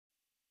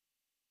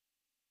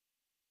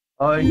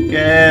開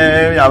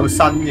game 有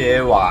新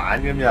嘢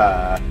玩今日，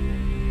係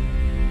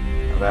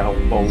咪恐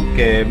怖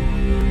game？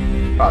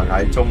 可能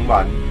係中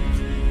文。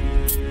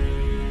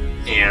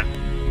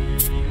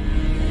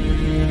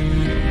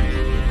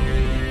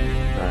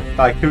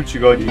戴 Q 住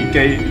個耳機，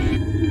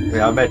你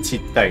有咩設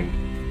定？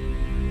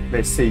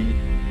咩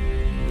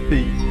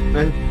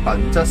咩品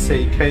質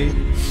 4K，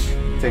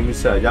 正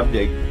常音域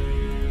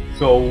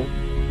高。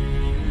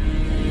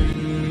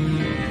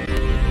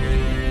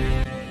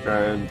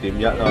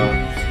 5.1啦，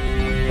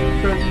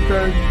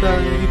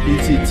幾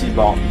次字幕，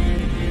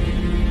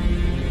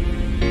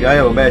而家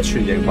有咩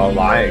全螢幕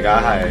玩？而家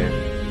係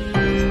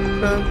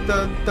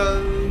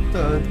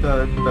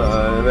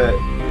咩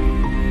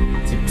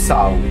接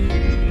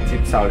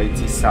受你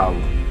接受，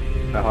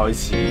咪開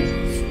始。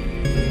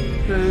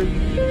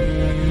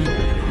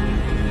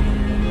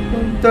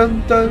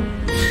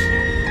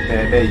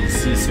咩意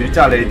思？選擇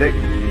你的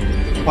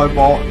開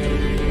波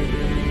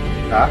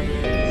啊？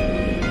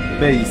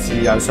 咩意思？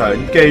有相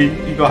機，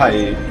呢個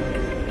係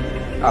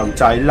牛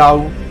仔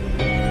褸，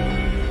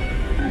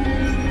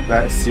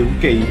咩小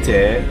記者，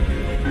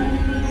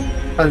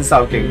分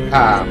手警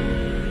探，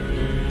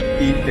堅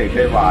定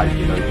的懷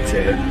疑論者，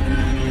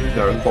兩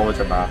個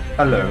咋嘛？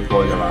得兩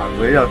個咋嘛？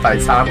會有第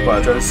三個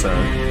有張相，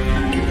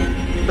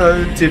都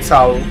接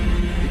受呢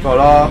個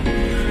咯。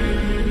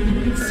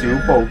小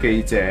報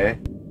記者，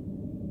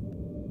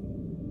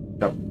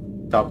得。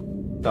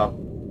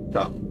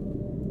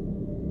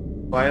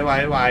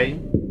 喂。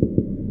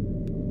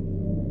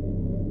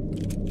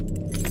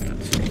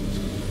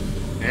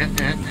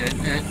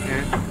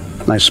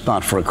Nice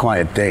spot for a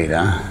quiet date,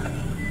 huh?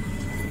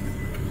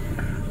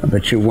 I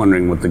bet you're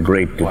wondering what the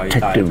great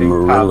Detective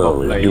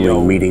Murillo is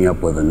doing meeting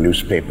up with a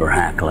newspaper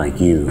hack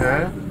like you.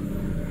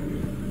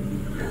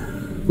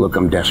 Look,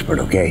 I'm desperate,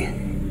 okay?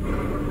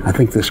 I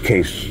think this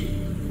case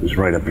is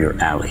right up your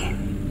alley.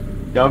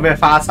 有咩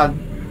花生？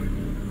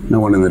 No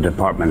one in the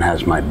department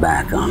has my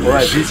back on this. 冇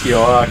人支持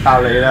我啊，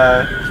靠你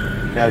啦！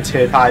你有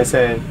車胎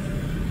聲，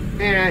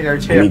有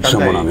車 I need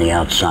someone on the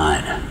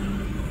outside.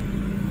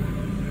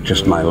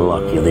 Just my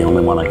luck, you're the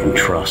only one I can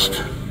trust.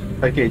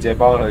 俾記者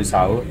幫佢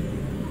手。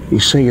You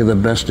say you're the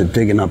best at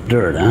digging up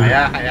dirt, huh? 係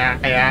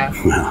啊。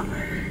Well,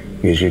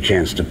 here's your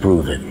chance to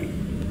prove it.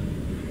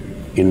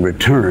 In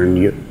return,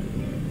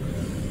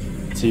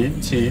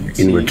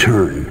 In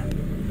return,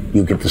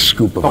 you get the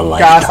scoop of a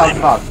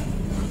lifetime.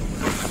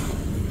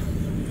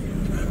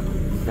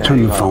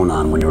 Turn the phone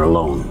on when you're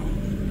alone.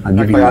 I'll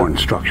give you more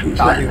instructions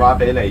then.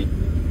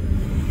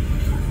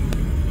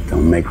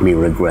 Don't make me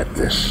regret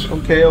this.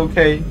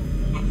 OK。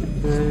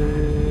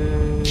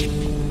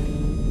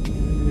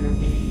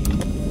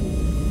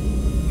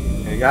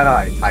而家都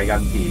係睇緊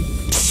片。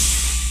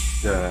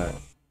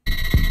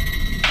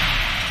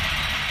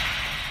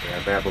有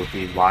咩部電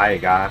話而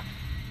家？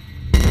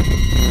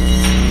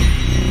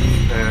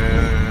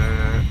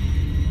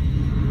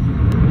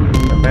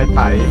有咩睇？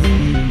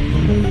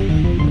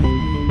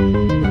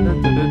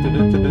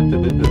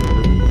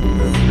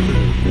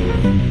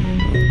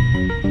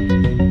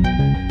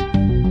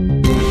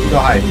 都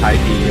係睇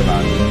片㗎嘛，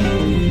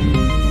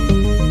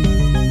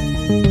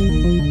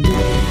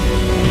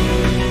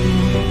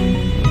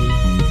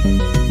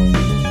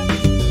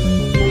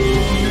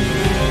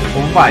好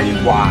迷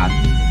幻。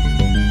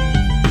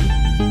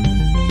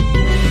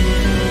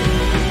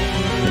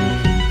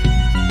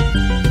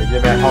你知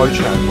咩開場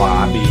畫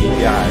面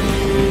嘅係？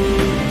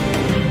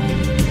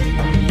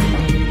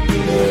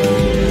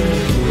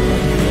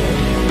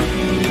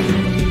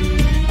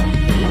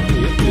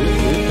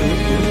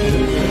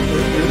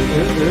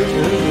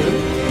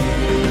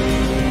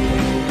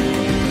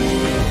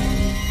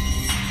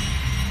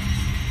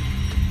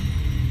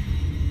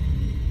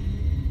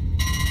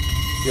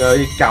 有啲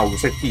舊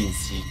式電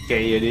視機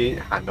嗰啲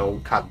行到好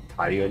近睇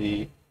嗰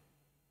啲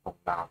紅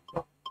藍綠。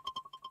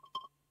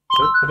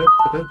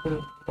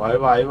喂，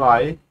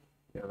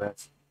有咩？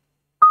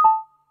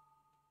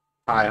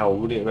太好了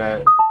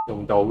咩？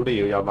用到了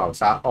有謀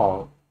殺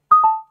案，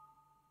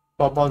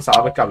幫手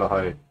乜撳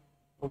落去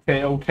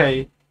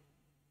 ？OK，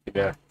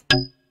 點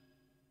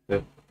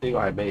樣？呢個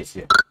係咩意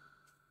思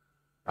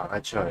啊？行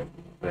一出嚟，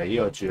唔理呢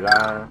個住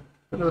啦。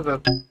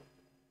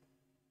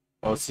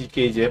我是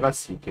記者，不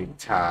是警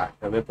察，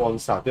有咩幫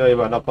手？邊個要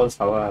揾我幫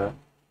手啊？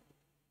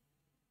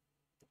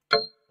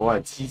冇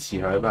人支持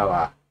佢嘛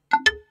話？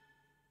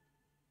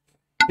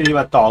秘密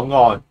檔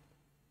案，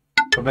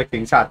咁咩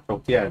警察局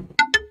啲人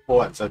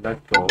冇人信得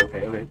過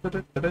 ？OK，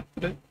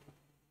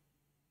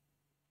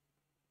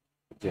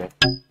 嘢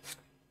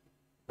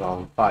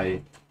浪費，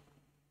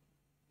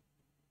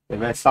你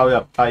咩收入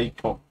低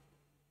谷？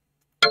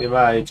點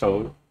解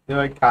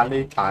揀呢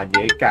壇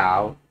嘢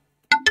搞？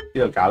 呢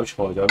度搞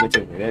錯咗，咩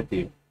證明呢一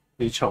點？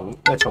要重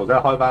新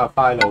開翻個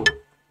file。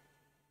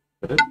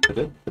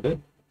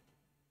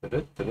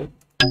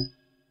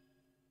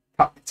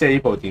即係呢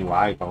部電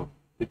話嚟講，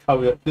你偷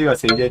咗呢個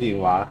死者電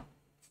話，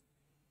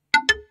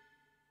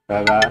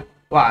係咪？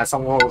哇！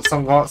送啲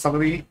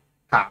鹹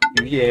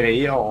魚嘢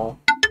俾我，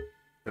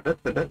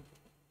係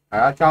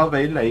啊，交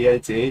俾你啊，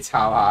自己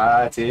抄下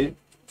啦，自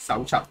搜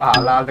尋下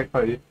啦，拎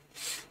去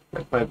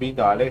邊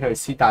度啊？拎去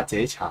斯達自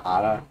己查下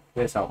啦。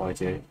咩受害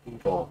者邊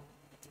個？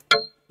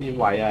邊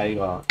位啊？呢、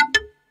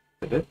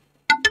個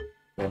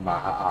你抹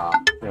下牙，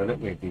又匿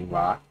名電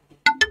話，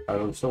喺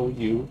度騷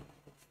擾，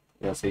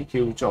又死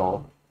Q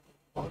咗。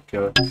我叫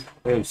呢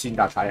條先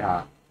達睇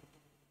下，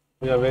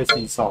佢有咩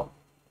線索？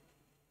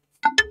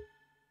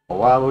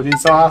冇啊，冇線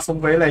索啊，送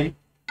俾你，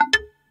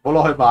唔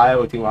好攞去買啊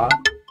部電話。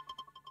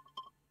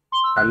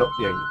係錄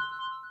影，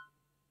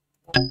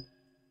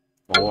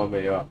冇啊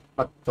未啊，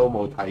乜都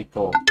冇睇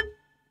過，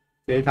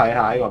自己睇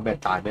下呢個咩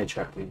大咩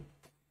長先。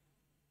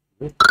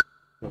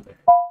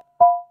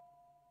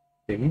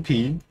影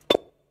片。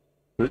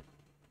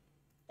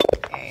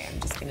Okay, I'm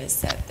just gonna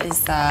set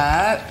this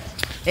up.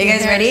 Are you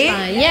guys ready?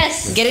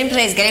 Yes. Get in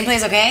place,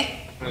 okay?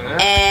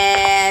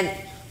 And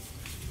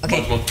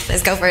okay,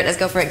 let's go for it.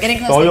 Getting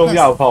close. 左擁 Getting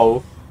右 close.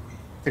 抱，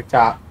直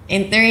責。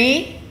In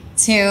 3,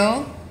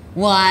 2,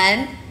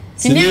 1.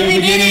 New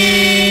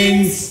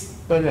beginnings.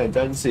 真人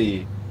真事。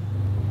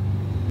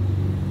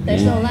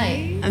 There's no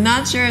light. I'm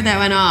not sure if that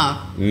went off.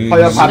 佢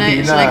有拍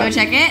片 Should I 啊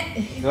go！check it?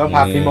 如果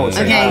拍片冇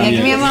成 Okay, 啊！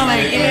 give me a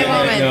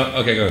moment. No,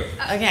 okay, go.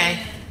 Okay,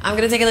 I'm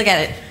gonna take a look at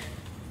it.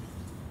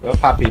 如果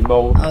拍片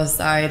冇， Oh,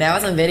 sorry, that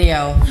was on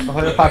video.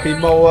 佢有拍片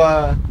冇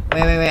啊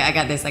Wait, I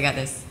got this.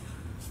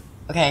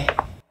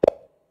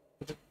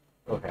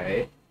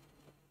 Okay.！OK，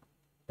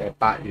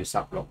 8月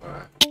16啊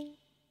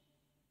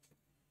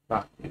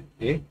！8月，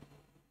咦？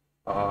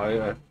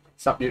哦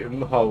，10月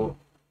5號，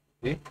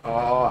咦？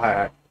哦，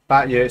係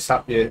8月、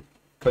10月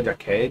個日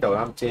期喺度，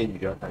啱遮住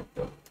咗睇唔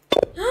到。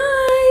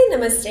 Hi,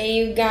 namaste,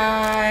 you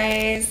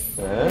guys.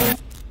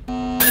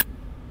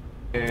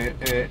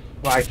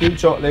 壞 Q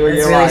咗，你個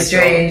嘢 It's 壞 really 咗。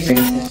 strange.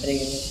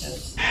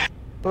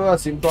 不過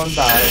閃光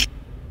彈，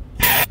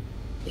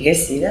 You guys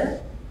see that?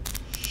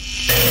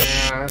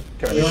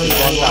 強烈閃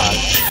光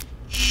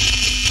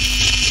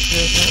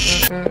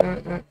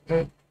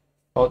彈，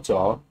多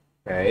咗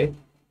，OK。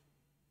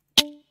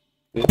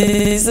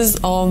 This is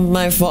all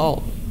my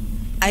fault.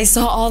 I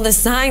saw all the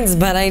signs,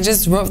 but I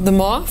just wrote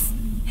them off.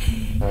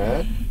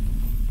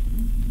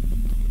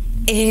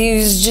 It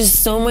was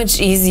just so much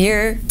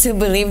easier to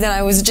believe that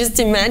I was just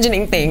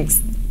imagining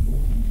things.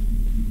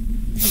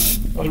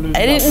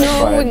 I didn't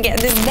know it would get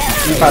this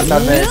bad. I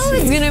know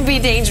it's gonna be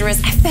dangerous.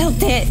 I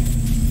felt it.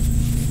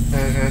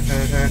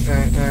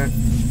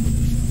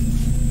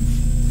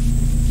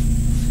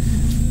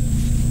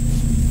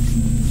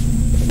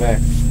 咩？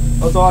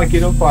我當係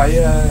見到鬼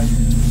啊！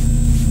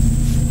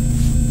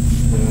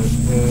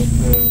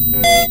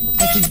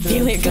 I can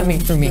feel it coming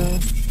for me.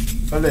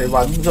 佢嚟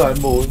揾上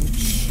門，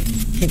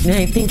 And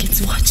I think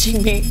it's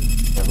watching me.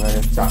 係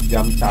咪雜音？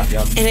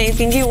 And I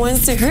think it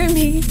wants to hurt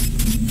me.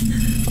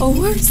 Or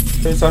worse.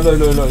 佢想女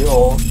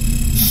我。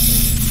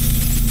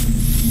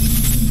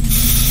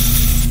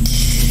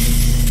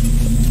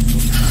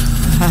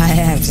 I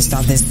have to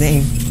stop this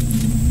thing.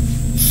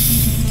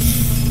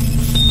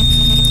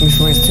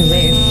 Before it's too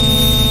late.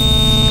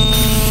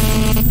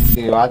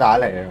 電話打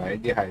嚟係咪？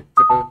呢啲係，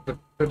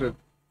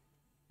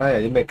有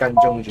啲咩跟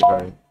蹤住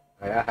佢？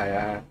係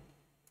啊，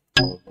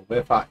冇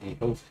咩發現，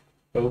好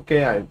驚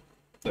係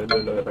女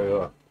佢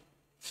喎。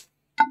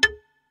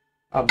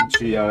暗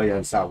處有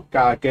人仇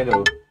家，驚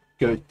到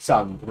腳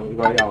震，應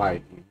該有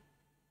危險。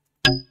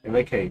有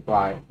咩奇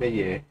怪？咩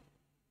嘢？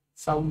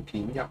收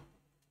片入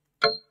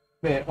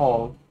咩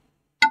案？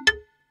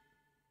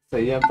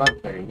死因不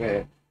明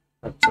咩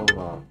失蹤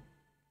案？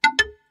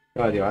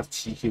因為電話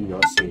黐 Q 咗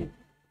線。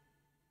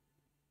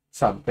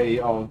 神秘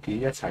案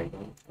件一齊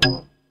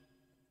咁，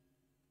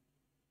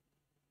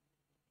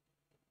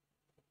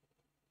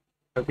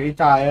有幾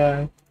大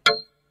啊？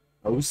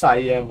好細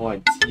啊，冇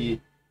人知，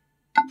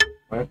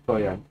我一個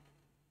人，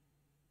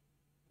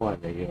冇人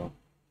理我。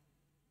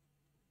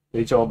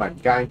你做民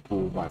間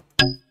顧問，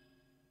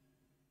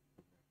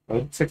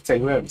我識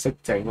整咩唔識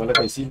整？我覺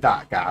得佢先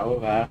達搞啊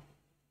嘛。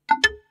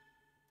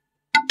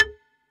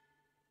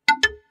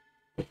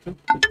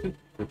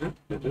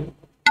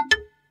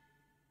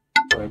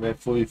我有咩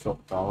恢復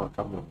檔啊？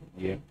金融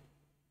嘢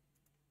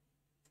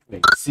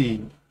離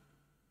線，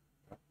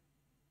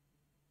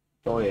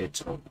多嘢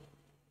做，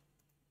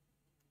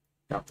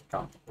撳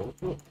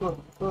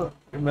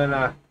咁樣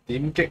啦。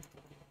點擊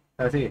睇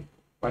下先，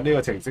揾呢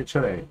個程式出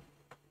嚟。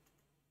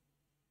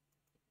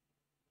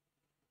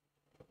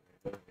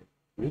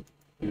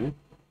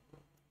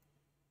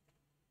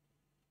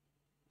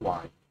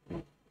還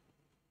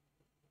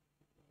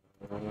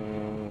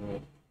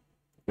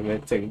點樣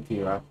整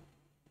掂啊？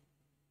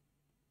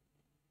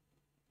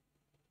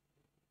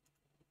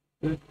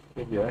 跟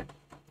住咧，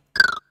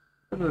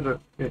跟住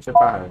出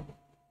翻去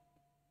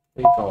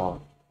呢個，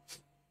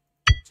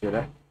跟住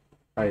咧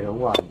系統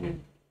還原，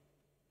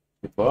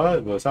全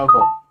部修復，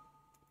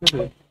跟住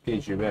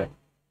記住咩？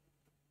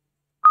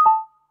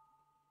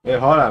你可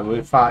能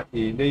會發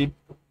現呢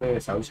咩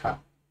搜查，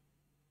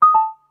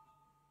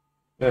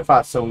咩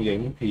發送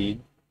影片，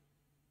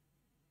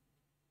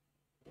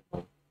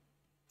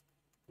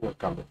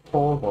撳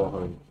拖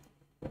過去。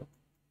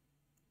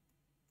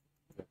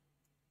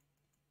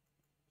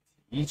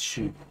此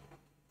處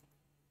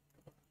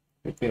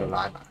邊度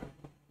拉埋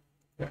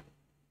佢？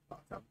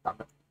就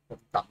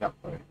抌入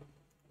去，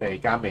你而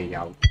家未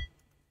有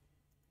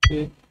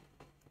啲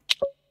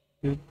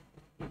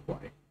鬼。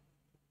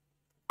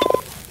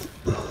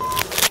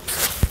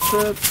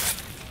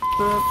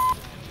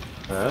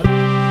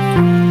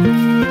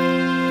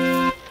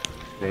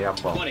你有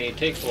冇？20,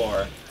 take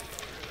 4.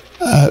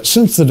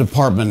 Since the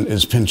department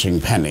is pinching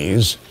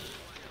pennies,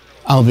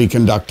 I'll be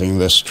conducting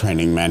this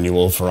training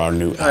manual for our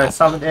new app.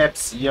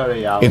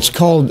 It's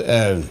called,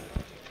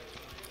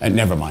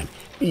 never mind.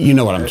 You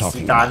know what I'm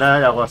talking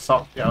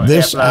about.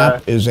 This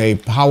app is a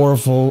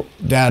powerful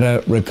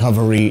data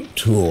recovery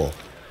tool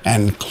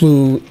and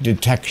clue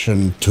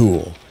detection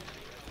tool.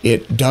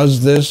 It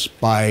does this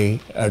by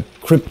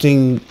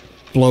crypting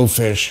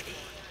blowfish,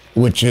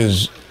 which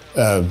is,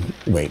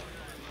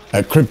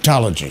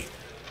 cryptology.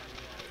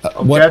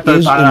 What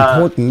is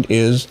important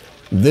is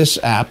this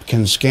app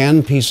can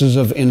scan pieces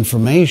of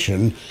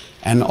information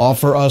and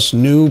offer us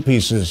new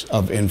pieces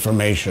of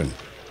information.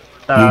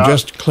 You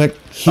just click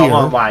here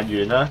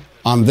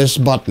on this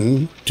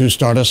button to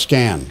start a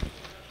scan,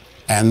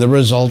 and the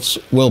results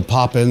will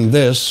pop in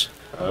this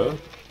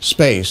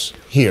space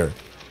here.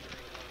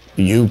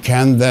 You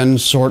can then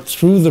sort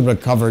through the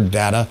recovered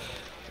data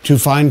to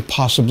find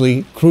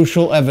possibly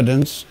crucial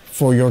evidence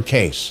for your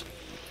case.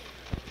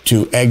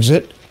 To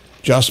exit,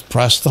 just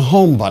press the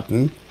home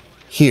button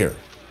here.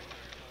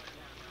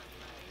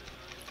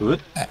 Good.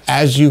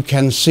 As you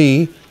can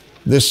see,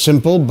 this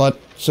simple but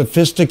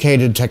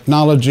sophisticated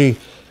technology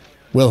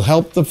will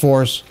help the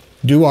force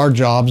do our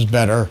jobs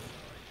better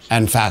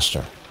and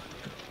faster.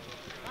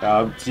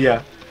 唔知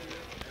啊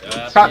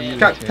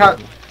 ，cut，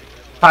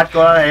 拍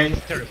過啦你。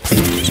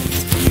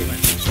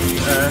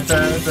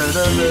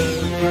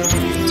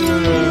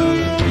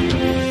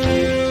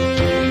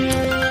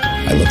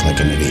I look like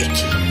an idiot.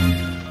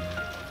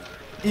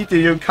 呢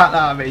段要 cut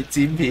啊，未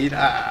剪片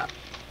啊。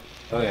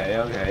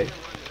OK，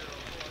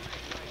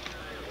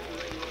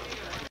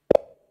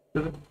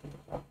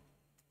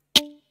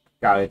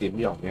 教你點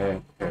用嘅，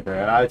其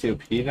實拉條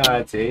片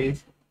啊，自己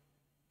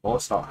摸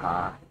索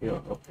下呢個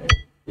OK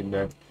點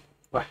樣？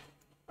喂，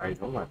系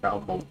統咪教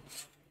冇，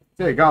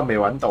即係而家我未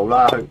揾到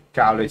啦，佢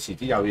教你遲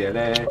啲有嘢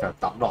咧就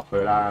抌落去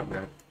啦咁樣，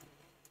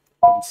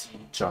咁先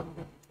進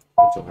嘅。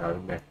仲有啲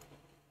咩？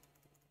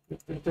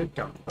都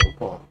撳唔到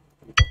個。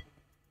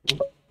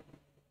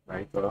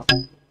咪個咯，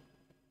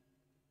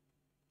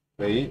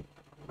你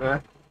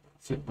咩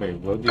説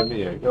明嗰啲乜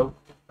嘢都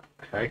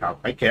喺球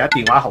比其他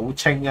電話好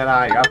清㗎啦，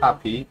而家拍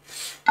片，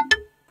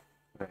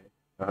佢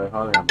可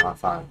能又麻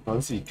煩趕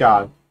時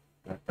間，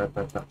得，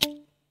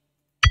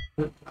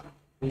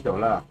呢度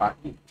啦，8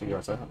頁正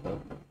右手行到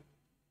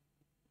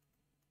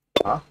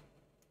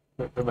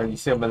嚇，佢咪意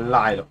思係咁樣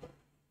拉落去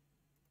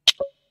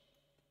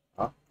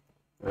嚇，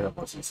佢有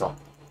冇廁所，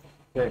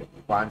即係唔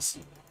關事。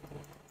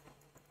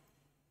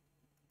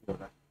呢度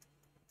咧。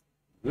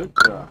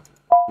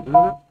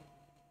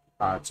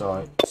下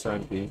載相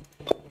片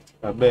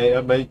有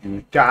咩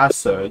瑜伽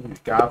相、瑜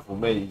伽褲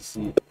咩意思？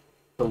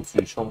到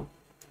處衝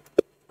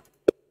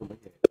做乜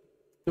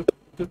嘢？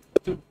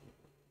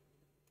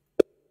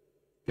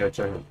幾多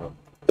張入去？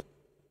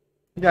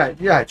一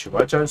係全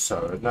部一張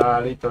相啦，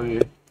呢堆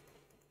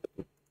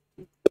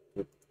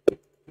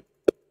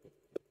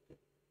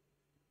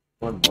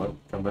可唔可以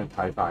咁樣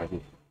睇快啲？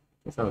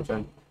收到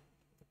張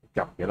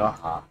撳幾多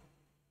下？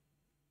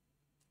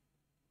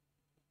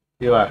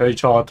以為去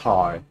錯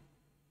台，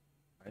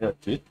喺度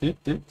嘟，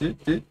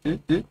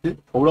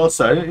好多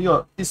相。呢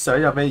個啲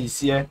相有咩意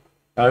思咧？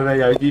有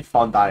啲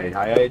放大嚟睇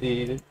啊！呢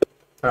啲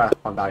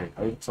放大嚟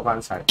睇，縮翻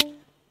細。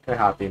跟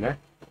住下邊咧，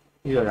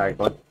呢度就係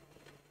呢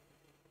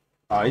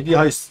啲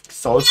可以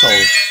掃，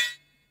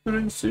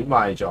選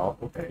埋咗。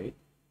OK，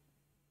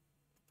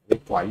 啲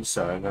鬼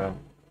相啊，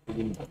呢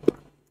啲冇，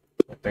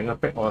頂啊！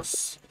逼我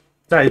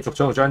真係逐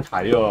張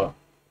睇喎。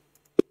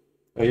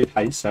你要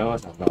睇相嗰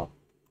陣咯。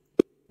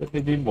呢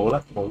啲冇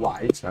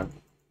壞啲相，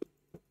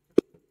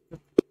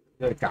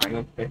因為揀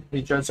咁，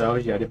呢張相好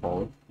似有啲好，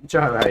呢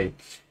張係咪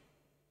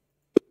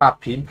拍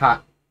片拍？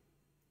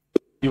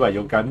以為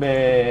用緊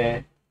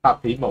咩拍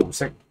片模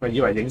式，咪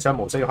以為影相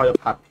模式開咗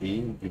拍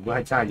片，原本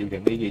係真係要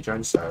影呢幾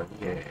張相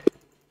嘅。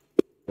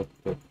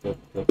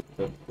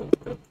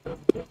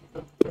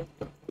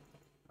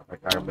係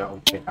咁樣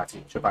OK， 下次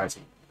出翻一次，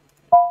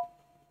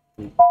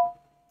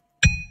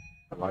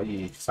可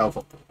以修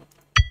復，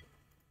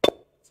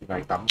是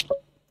咪咁？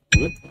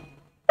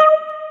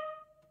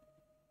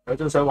有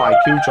張相壞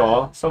Q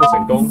咗，修復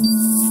成功。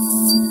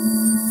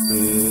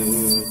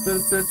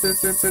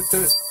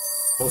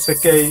冇熄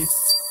機，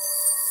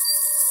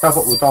修復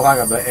會多翻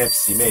咁多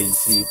Apps 咩意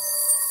思？易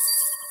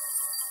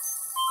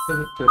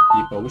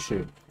保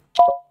存。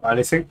話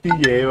你識啲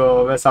嘢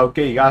喎，咩手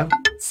機而家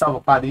修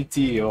復翻啲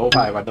資料，好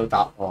快揾到答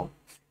案。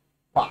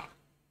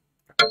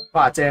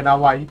哇正啊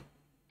威！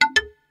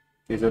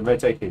其實咩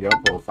即係其中一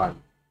部分。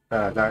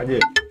跟住。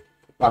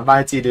揾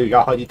翻啲資料，而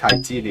家開始睇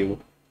資料，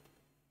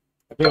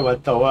邊度揾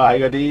到啊？喺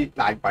嗰啲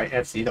爛鬼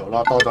Apps 度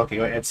咯，多咗幾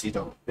個 Apps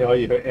度，你可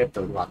以去 App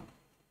度揾。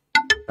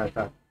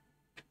得，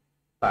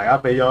大家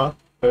俾咗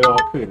個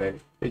權利，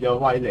俾咗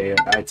威利啊，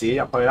但係自己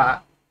入去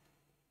啦，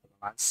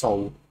慢慢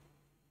掃。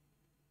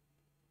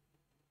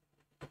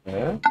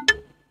得，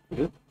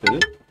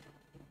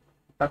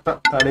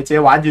你自己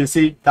玩住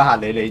先，得閒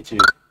你理住。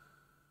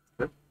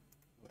係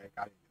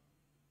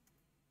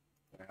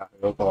啊，去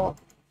嗰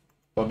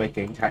個咩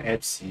警察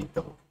Apps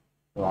度，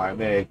話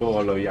咩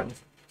嗰個女人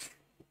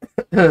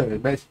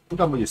咩都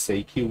根本要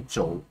4 Q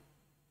做，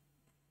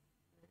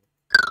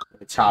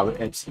抄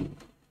Apps。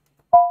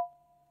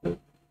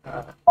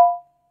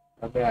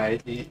有咩係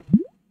啲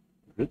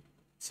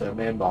上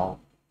咩網？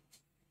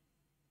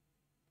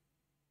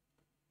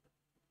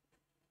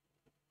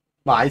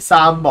買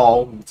衫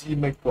網唔知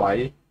乜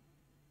鬼，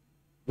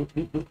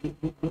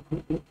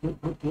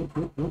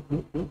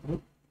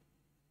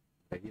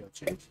俾我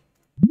轉，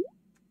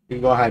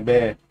應該係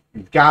咩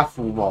瑜伽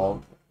褲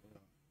網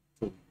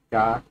做瑜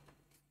伽，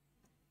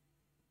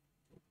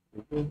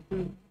有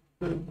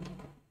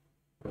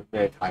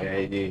咩睇啊？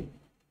呢啲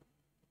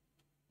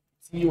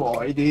知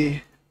喎，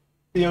呢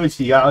啲好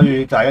似而家好似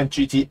睇緊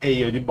GTA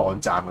嗰啲網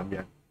站咁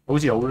樣，好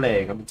似好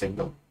靚咁整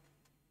到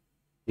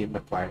啲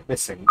乜鬼咩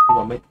成呢個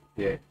乜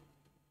嘢？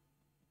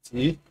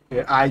咦？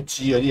佢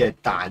IG 嗰啲嘢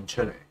彈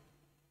出嚟，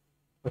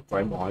乜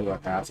鬼網呢個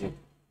睇下先。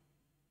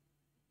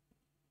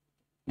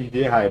呢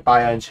啲係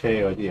buy and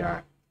share 嗰啲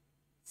啊，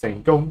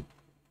成功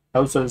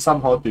有信心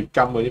可奪金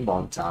嗰啲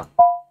網站。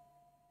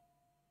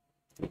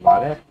電話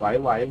咧，喂，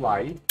有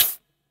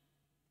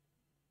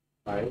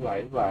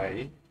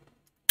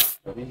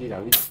啲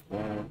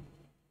咧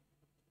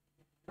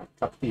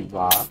急電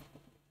話，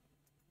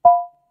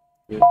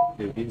聊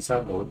天室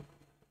冇。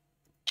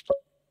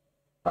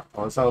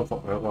我收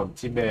復兩個唔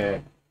知咩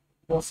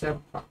WhatsApp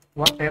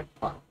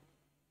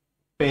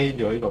 ，ban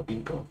咗呢個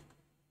邊個？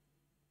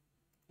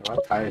我一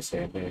睇佢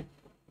寫咩？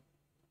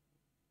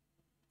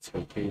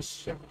隨機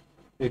上，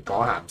你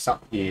講鹹濕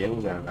嘢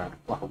咁樣㗎，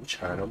哇好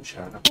長啊！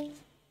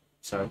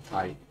想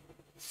睇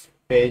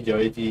ban 咗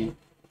呢啲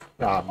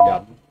男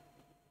人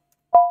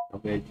有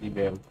咩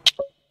email？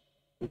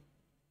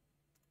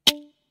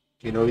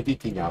 見到呢啲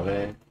電郵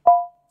咧，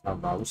就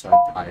唔係好想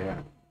睇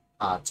啊，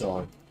下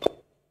載。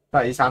都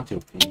係呢3條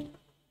片。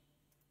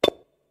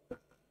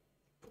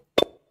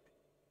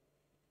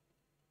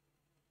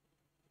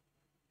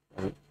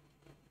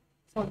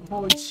新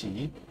開始，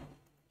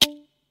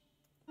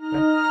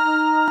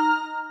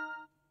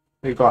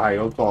呢個係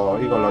嗰個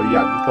呢個女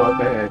人嗰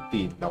咩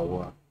電腦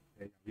啊，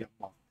有音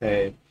樂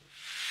聽。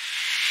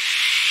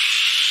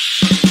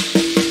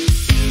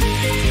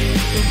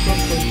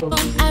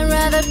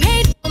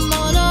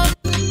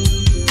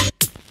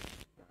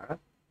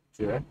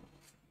住咧？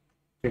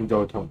正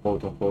在同步，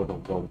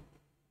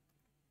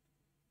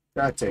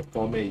加一隻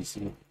歌咩意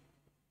思？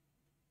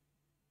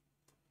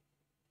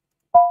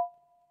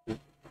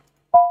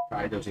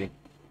解到先。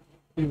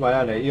邊位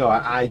啊？你呢個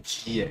係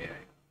IG 嚟嘅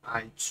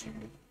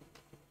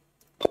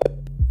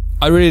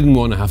 ，IG。I really didn't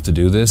want to have to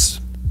do this,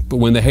 but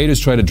when the haters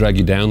try to drag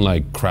you down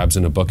like crabs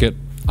in a bucket,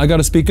 I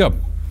gotta speak up.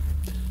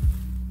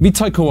 Meet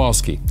Ty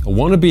Kowalski, a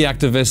wannabe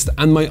activist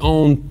and my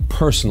own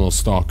personal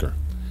stalker.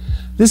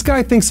 This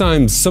guy thinks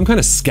I'm some kind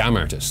of scam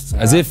artist,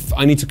 as if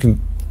I need to,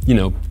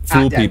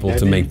 fool people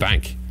to make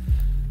bank.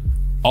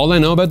 All I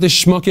know about this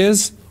schmuck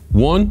is,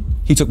 1,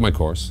 he took my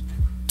course.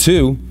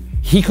 2,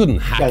 he couldn't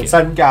hack it.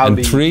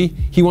 And 3,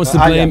 he wants to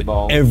blame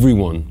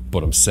everyone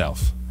but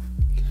himself.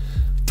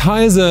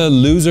 Ty is a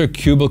loser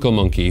cubicle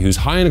monkey who's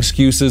high on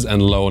excuses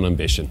and low on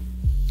ambition.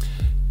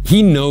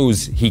 He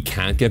knows he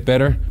can't get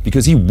better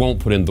because he won't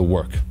put in the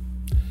work.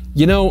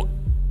 I'm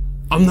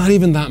not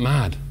even that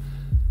mad.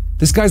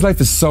 This guy's life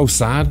is so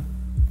sad.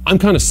 I'm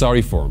kind of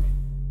sorry for him.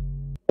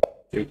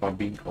 要講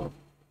邊個？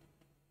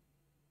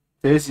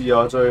這是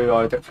我最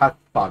愛的黑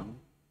粉。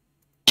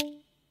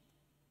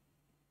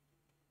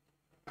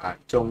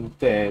中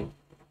釘。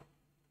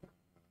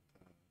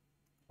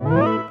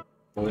冇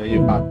嘢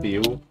要發表。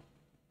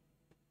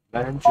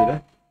跟住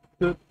咧，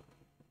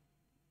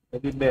有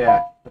啲咩啊？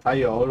我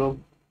睇完我都唔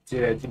知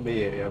你有啲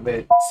咩嘢，有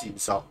咩線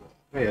索？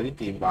跟住有啲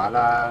電話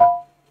啦，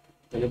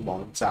有啲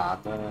網站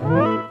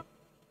啦。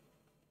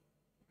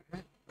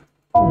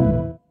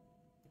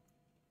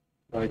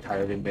可以睇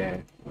有啲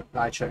咩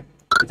拉出嚟，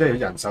即係要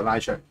人手拉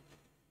出嚟。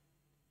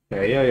因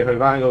為要去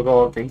翻嗰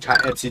個警察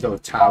Apps 度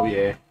抄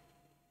嘢。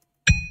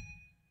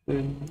有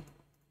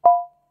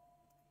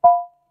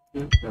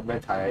咩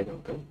睇喺度？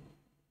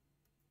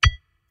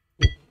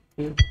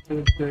呢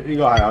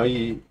個係可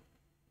以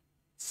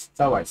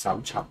周圍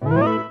搜尋啲咩？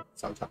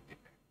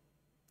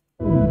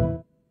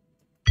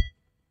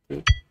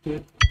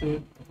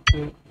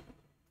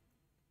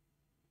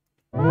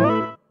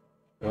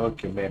嗰個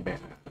叫咩名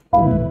啊？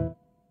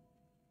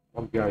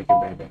我唔知佢叫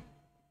咩名。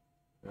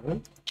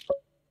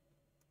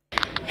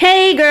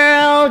Hey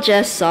girl,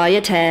 just saw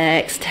your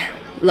text.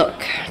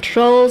 Look,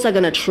 trolls are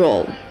gonna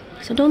troll,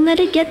 so don't let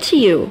it get to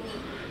you.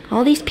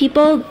 All these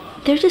people,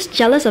 they're just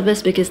jealous of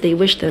us because they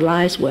wish their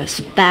lives were as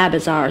fab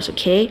as ours,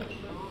 okay?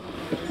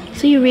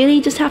 So you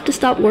really just have to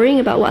stop worrying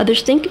about what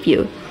others think of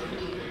you.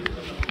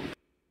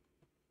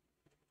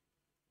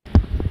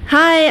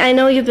 Hi, I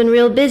know you've been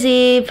real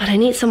busy, but I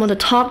need someone to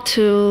talk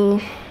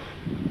to.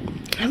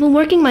 I've been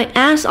working my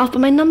ass off, but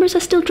my numbers are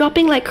still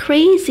dropping like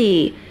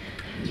crazy.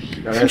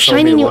 Some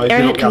shiny new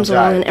airhead comes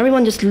along and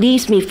everyone just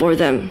leaves me for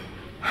them.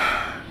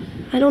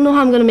 I don't know how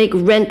I'm gonna make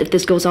rent if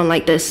this goes on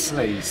like this.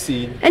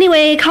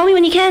 Anyway, call me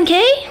when you can,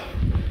 okay?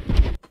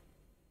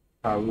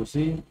 頭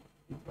先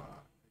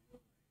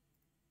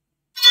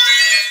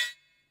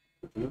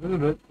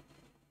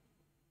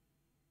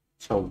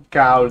嘈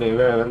交你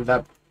咩揾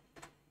得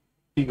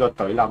邊個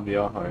隊冧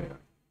咗佢？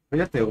佢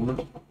一定咁樣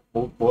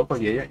冇一個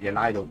嘢一嘢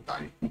拉到底。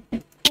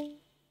呢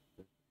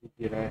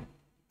啲咧。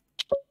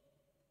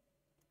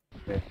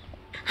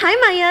Hi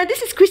Maya,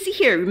 this is Chrissy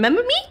here.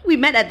 Remember me? We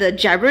met at the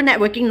Jabra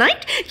networking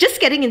night.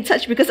 Just getting in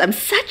touch because I'm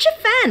such a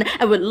fan.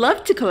 I would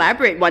love to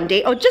collaborate one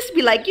day or just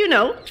be like, you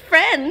know,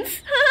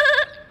 friends.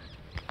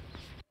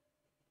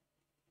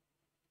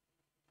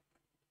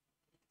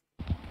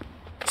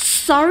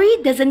 Sorry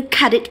doesn't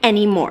cut it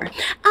anymore.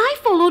 I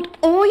followed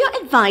all your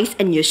advice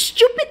and your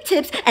stupid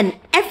tips and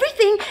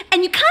everything,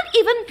 and you can't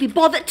even be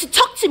bothered to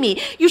talk to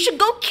me. You should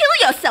go kill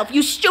yourself,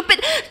 you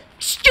stupid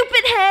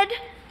head.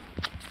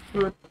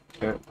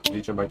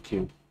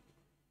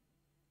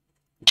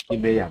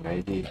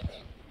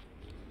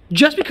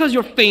 Just because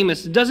you're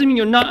famous doesn't mean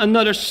you're not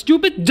another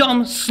stupid,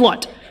 dumb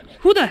slut.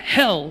 Who the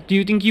hell do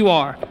you think you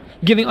are,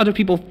 giving other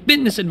people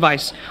fitness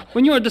advice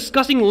when you are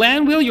discussing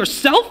land wheel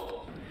yourself?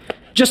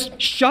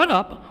 Just shut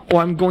up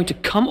or I'm going to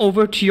come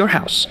over to your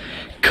house,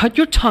 cut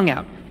your tongue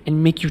out,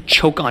 and make you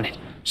choke on it,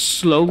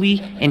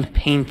 slowly and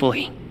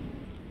painfully.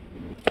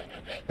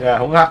 Yeah,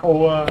 好呃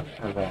我啊，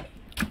係咪？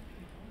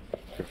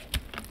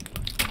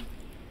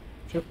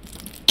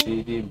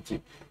呢啲唔知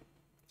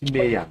啲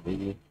咩人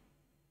呢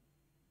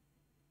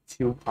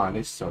啲，超怕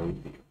啲水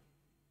療，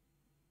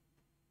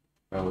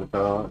有好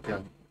多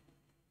人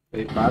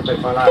你把對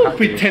方拉黑。Don't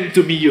pretend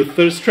to be your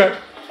thirst trap.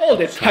 All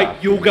that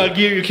tight yoga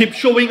gear you keep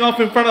showing off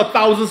in front of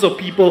thousands of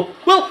people.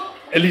 Well,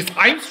 at least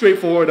I'm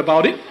straightforward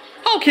about it.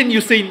 How can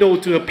you say no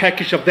to a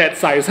package of that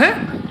size, huh?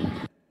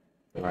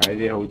 同埋呢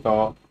啲好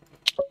多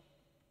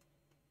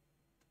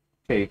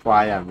奇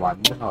怪人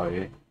揾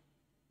佢。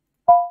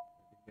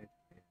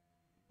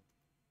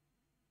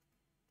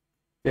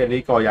即係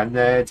呢個人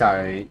咧就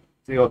係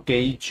呢個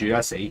機主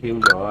啦，死 Q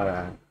咗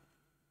啦。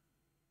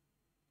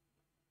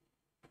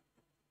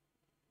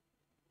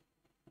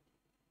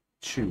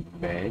全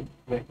名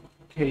咩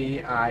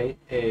 ？KIMERA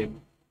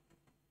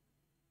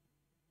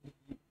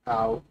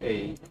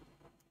睇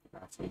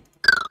下先。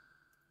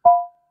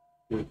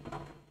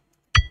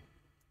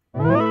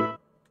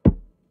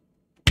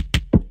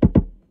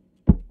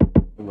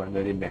揾到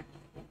啲咩？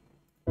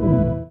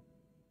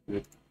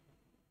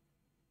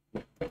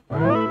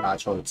打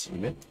錯字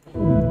咩？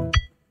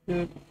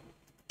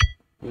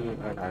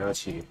睇多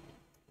次。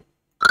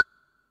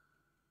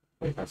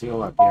頭先嗰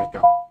個係邊一嚿？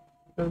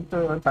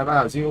睇翻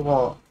頭先嗰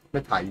個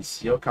咩提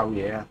示嗰嚿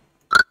嘢啊！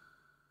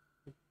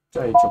即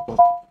係逐個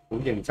好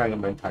認真咁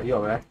樣睇呢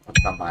個咧，我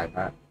撳埋睇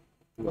下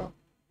呢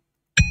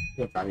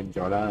個搞掂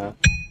咗啦。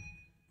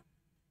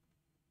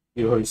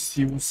要去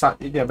消失呢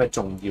啲係咩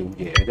重要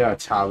嘢？即係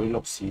抄啲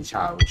碌屎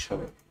抄出嚟。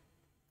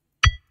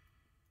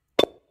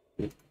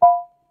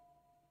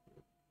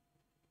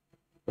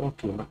嗰個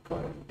叫乜鬼？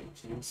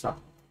消失呢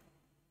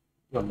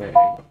個咩？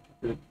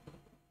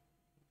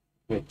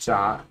咩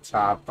渣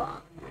扮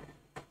嘅？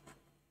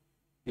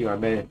呢個係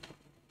咩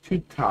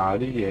 ？Twitter 啲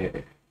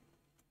嘢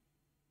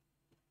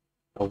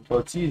好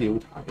多資料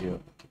睇啊！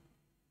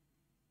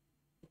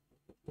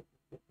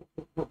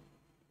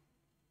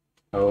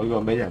有呢個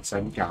咩人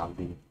生教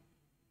練？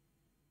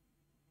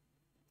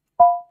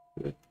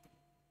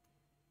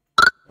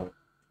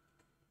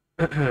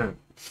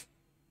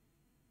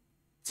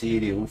資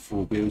料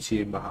庫標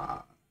籤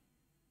下，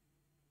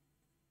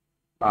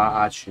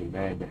巴全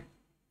咩嘅？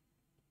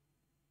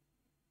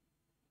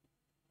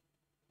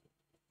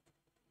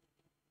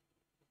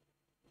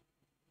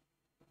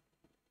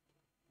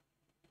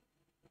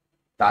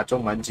打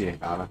中文字嚟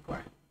打乜鬼？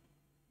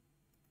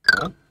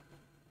啊？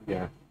咩？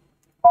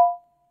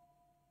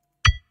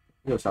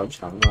呢度搜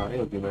尋啊！呢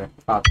度叫咩？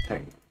法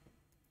庭。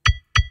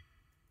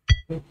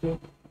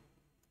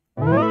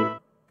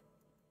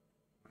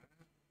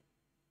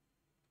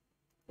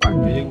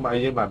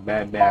英文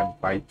咩唔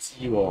鬼知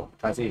喎？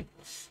睇下先，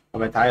係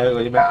咪睇佢嗰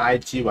啲咩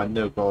IG 揾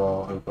到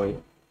佢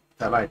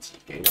睇翻佢自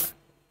己啊？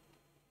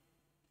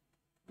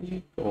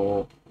呢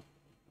個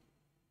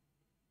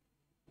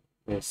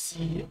咩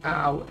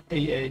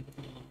CRANE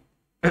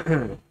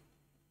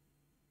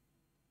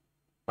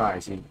翻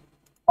嚟先，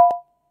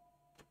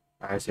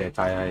睇成日睇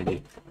下呢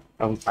啲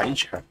咁睇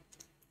長，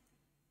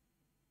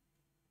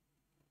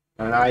睇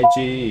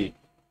IG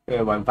跟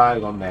住揾翻佢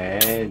個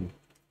名。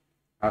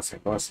阿成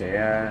個寫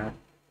啊，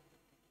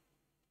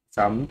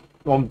就咁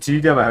我唔知，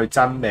因為佢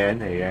真名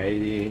嚟嘅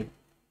呢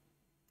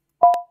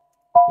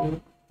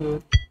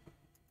啲。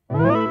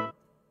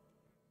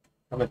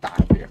咁咪打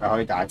佢，佢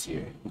可以打字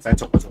嘅，唔使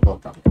逐個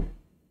撳。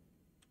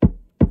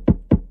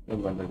你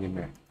揾到啲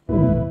咩？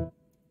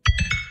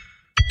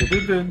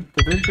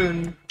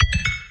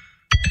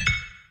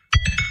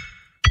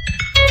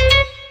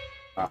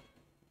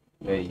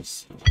咩意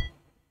思？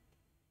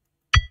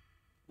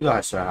呢個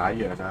係上下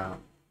一樣啦。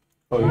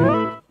區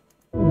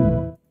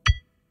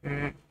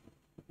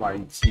位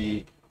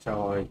置就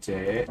係這。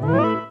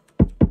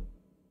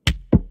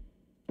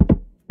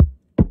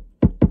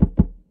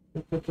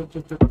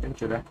跟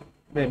住咧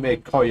咩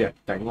區啊？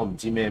頂我唔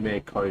知咩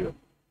區喎。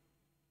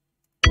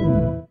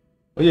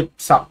好似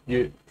10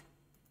月，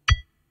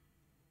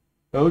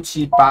佢好似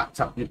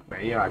10月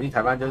尾啊！呢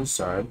睇翻張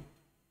相，呢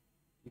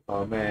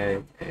個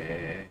咩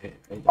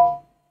喺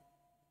度？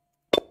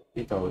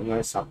呢度應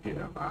該10月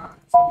係嘛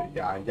？10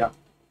月21，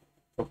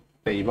個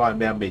地方係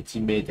咩啊？未知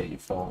咩地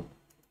方。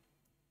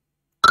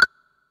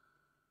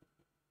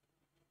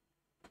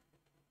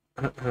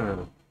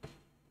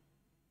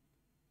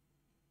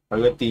佢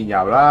嘅電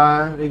郵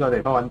啦，呢個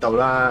地方揾到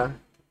啦。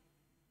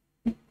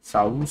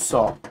搜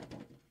索，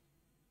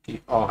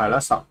哦係啦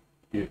，10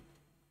月，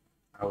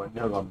係揾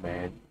咗個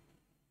名，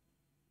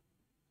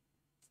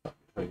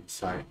去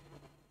世。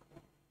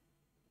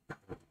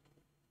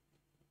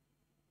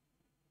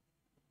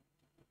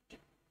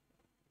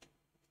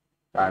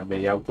但係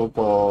未有嗰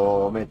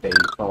個咩地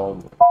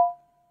方，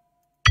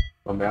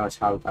個名我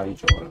抄低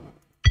咗啦。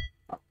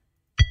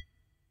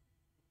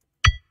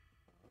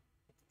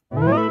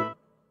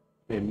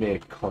咩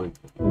區？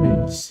咩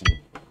意思？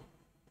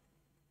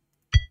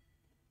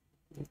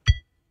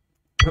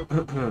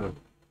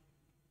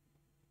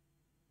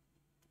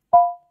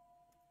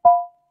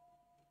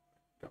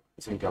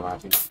先撳下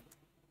先。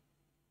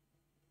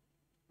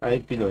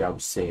喺邊度有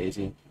寫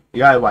先？而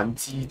家係揾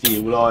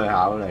資料咯，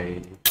考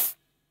你。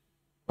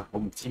我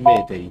唔知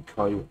咩地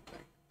區，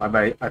係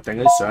咪啊？整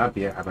啲相入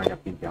邊係咪入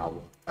邊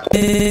有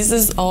？This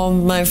is all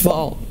my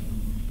fault.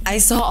 I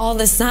saw all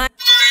the signs.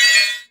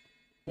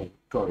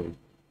 句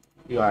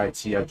呢個係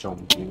似有重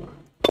點。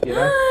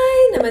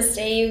Hi,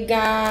 namaste, you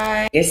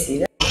guys. You see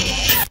that?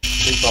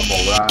 呢個冇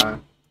啦。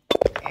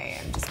Okay,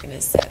 I'm just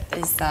gonna set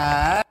this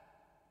up.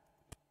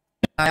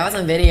 I was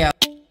on video.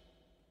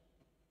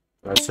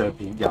 相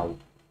片有。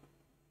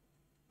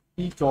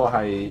呢個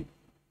係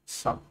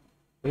呢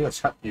個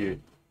7月。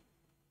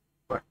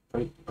喂，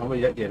佢可唔可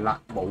以一嘢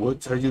拉？冇，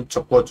佢要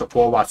逐個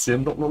滑鼠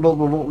碌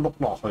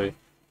落去，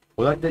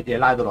冇得一嘢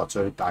拉到落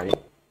最底。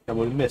有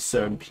冇啲咩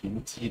相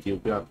片資料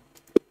俾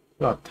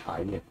我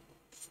睇嘅？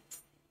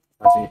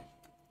睇先，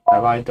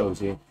睇翻呢度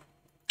先。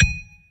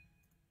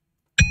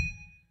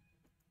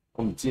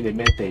我唔知你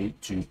咩地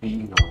住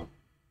邊喎，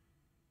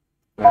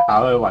你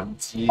考去揾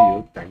資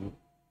料頂。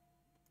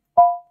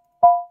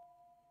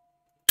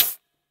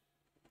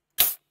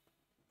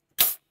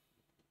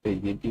地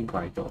點邊個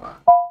喺度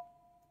啊？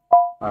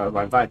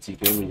揾翻自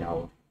己會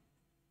有，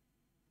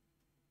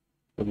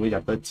會唔會入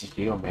到自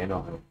己個名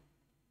落去？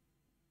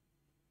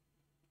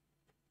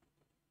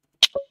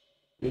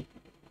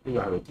呢個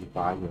係個電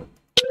話嘅。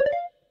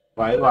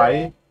喂，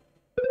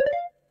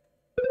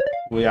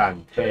會有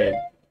人聽。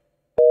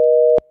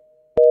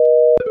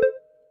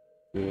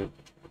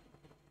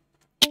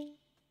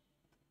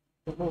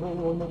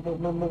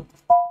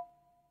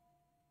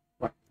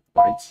喂，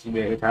鬼知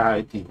咩？你睇下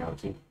啲電郵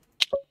先。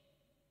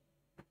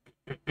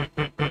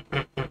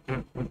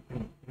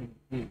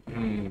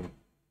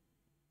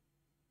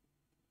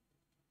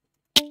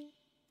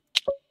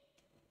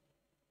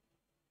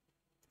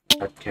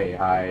日期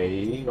係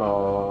呢個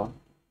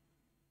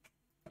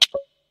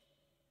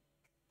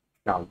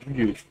9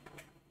月，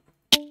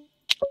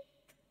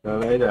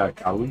呢度係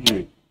9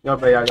月，因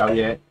為有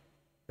嘢，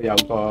有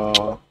個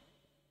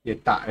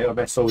嘢搭喺個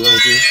咩掃咗佢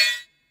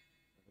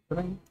先，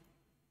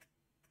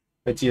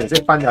佢自動識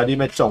分有啲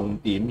咩重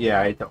點嘢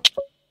喺度。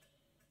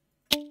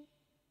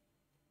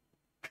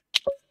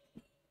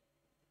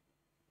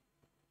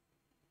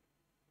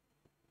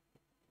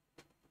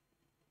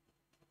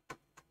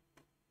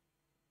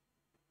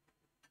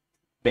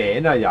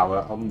名啊有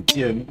啊，我唔知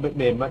佢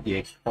乜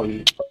嘢區，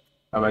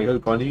係咪佢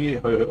講啲去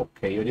佢屋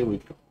企嗰啲會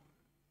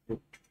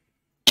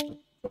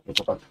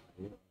做個睇？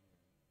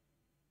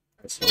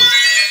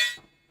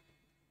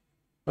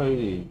所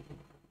以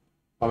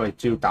我咪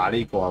照打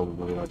呢個啊？會唔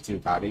會我照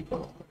打呢個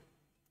落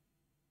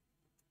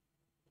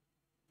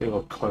去？呢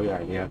個區係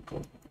呢一個，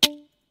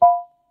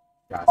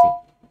睇下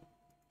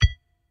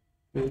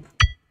先。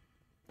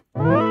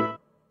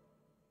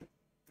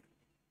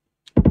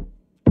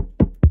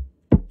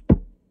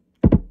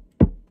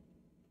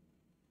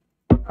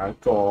一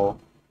個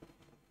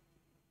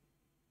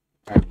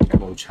有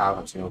冇抄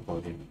頭先嗰個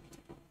添？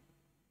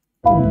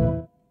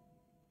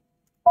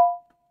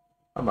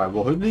唔係喎，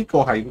佢呢個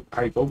係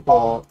嗰個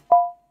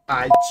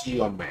IG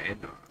個名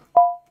啊。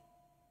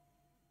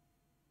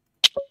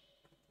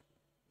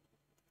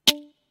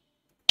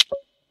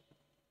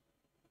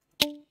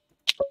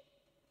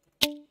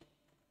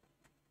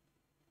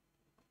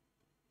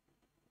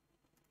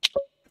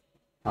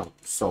投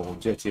訴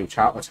即係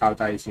照我抄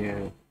低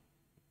先。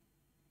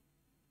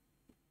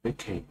啲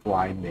奇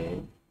怪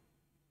名，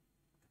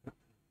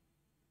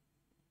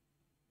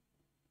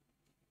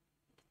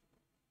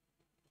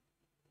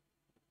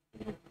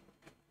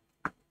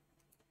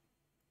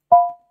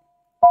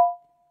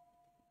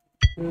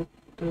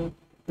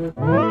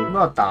咁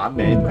啊打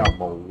名又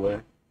冇嘅。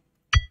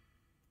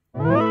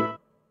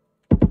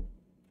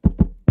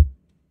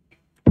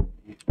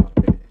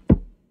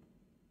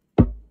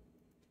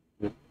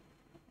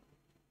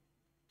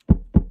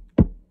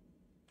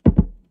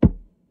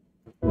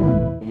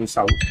會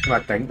手咁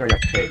啊頂個日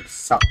期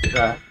10月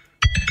啦，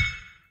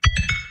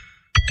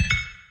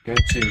跟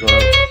住轉個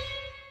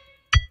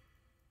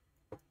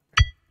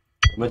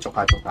咁樣逐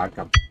下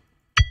撳。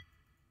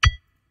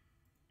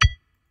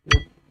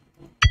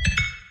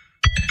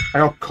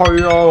喺個區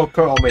咯，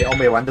個區我未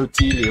揾到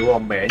資料，個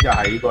名就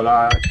係呢個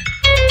啦。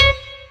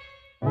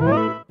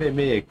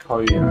咩區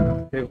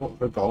啊？即係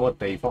佢講個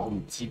地方，我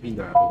唔知邊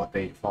度有個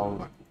地方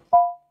啊，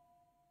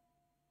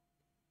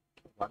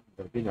揾唔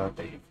到邊度有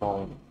地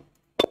方。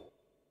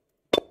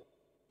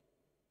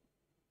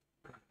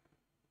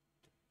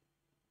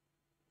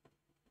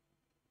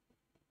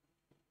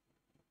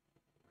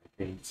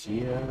地址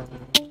啦，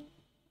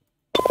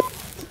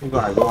應該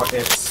係嗰個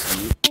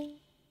Apps。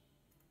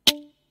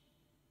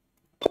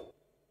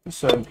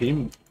相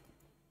片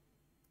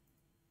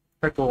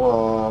得嗰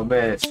個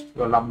咩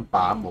個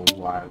number 冇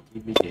話有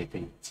啲乜嘢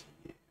地址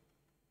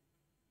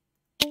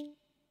嘅，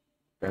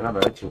頂啦咪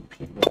一條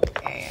片咯。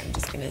Okay, I'm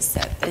just gonna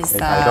set this 你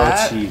睇多 up.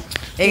 次。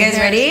Are you guys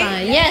ready?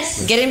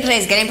 Yes. Get in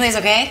place,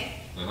 okay?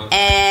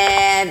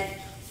 And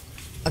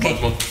okay,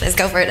 let's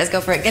go for it.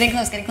 Getting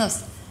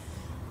close.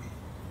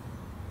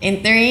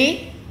 In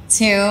 3,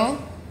 2,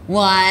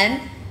 1.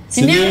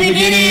 To new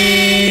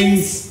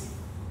beginnings.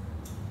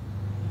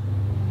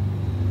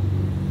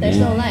 There's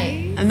no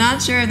light. I'm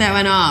not sure if that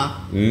went off.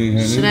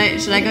 Should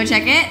I go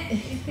check it?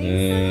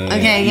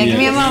 Okay, yeah, give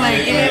me a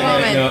moment.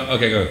 No,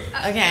 okay, go.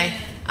 Okay,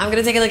 I'm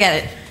gonna take a look at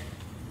it.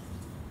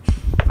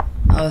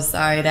 Oh,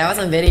 sorry, that was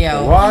on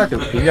video. 哇！條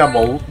片又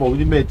冇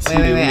啲咩資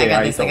料 Wait, 嘢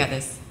I 喺 got 度。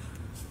 this.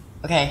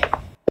 Okay.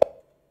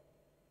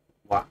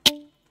 哇！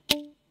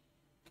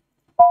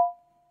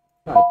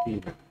真係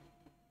邊啊？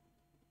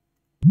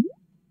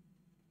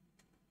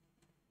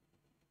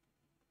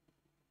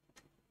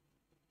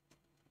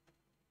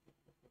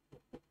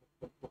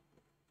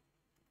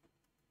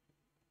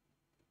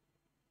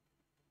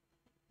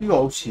呢個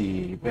好似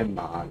咩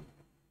碼？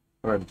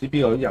我唔知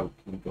邊個有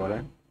見過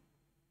咧。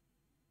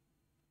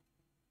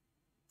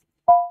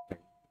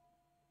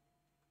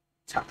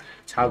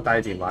抄低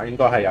電話應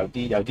該係有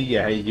啲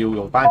嘢係要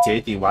用翻自己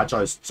電話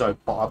再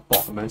搏一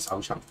搏咁樣搜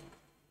尋。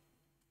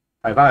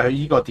睇翻佢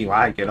依個電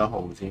話係幾多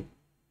號先？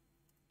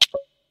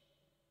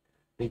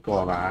呢個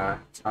係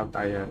嘛？抄低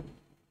啊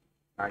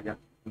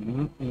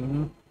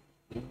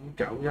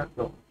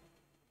！81555916。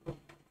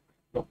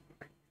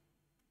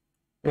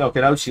因為我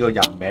記得好似個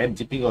人名唔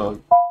知邊個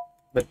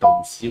咩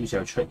導師好似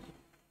有出現，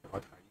我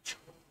睇錯。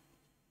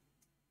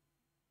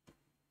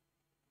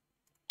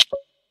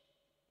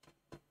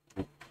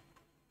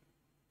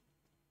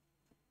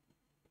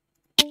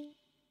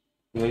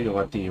要用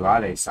個電話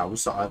嚟搜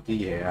索一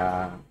啲嘢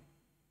啊！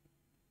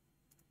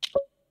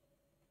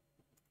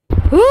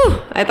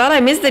 Whew, I thought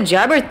I missed the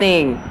jabber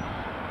thing.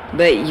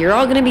 But you're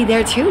all gonna be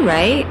there too,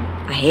 right?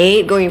 I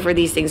hate going for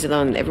these things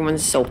alone.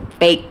 Everyone's so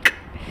fake.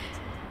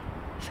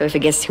 So if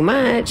it gets too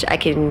much, I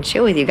can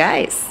chill with you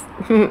guys.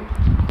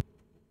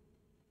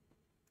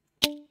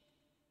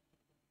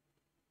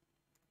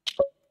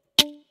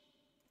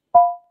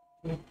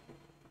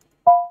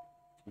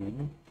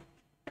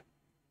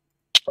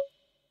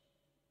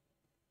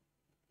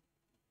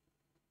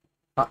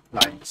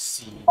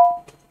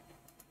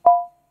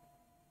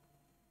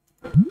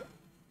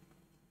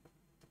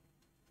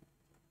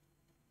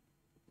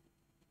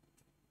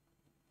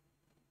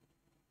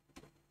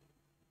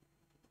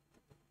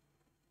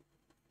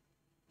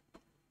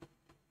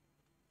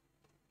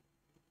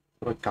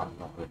我撳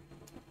落去，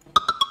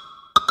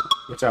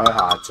我再可以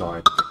下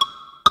載。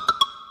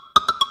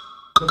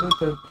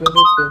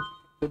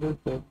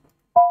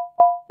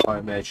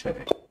開咩出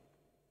嚟？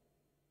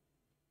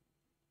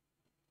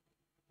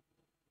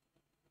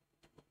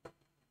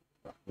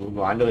會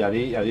玩到有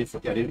啲複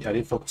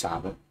雜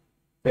啊！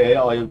譬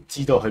如我要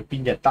知道佢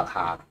邊日得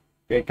閒，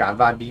跟住揀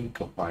翻邊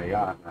個位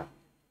啊，係咪？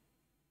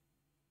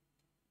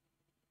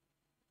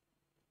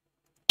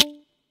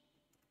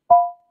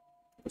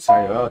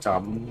細咗我就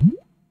咁。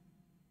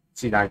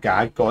是但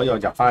揀一個，又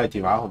入翻去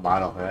電話號碼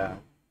落去啊！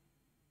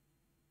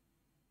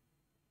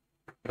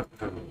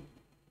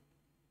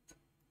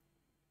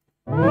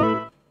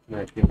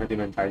點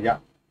樣第一？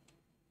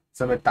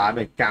使唔使打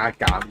咩加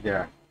減啫？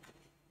呢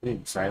啲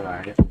唔使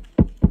買。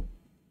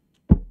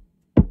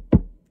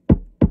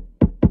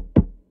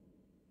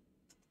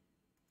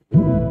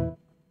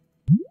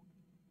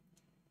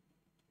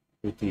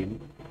要點？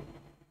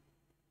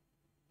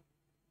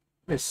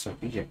咩水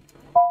型？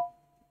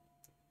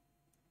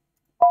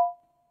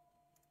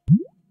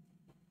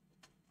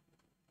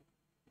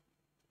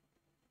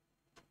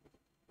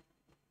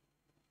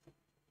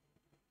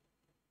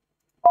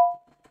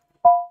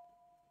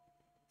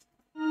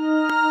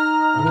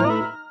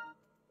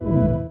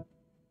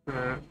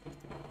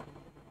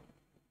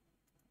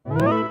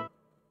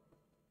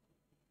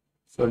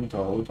信徒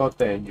好多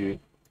訂閱，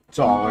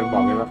撞佢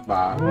忘記乜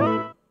碼。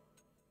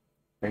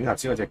頂頭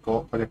先嗰隻歌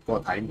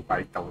睇唔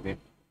鬼到添。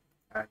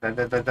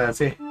等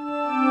先。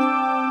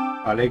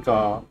啊呢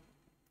個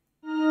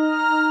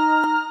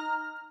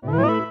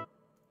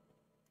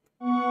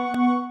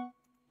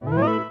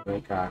咩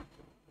㗎？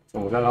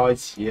重新開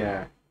始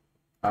啊！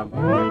新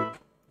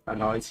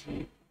開始。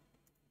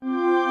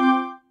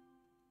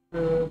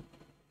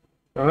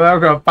咁樣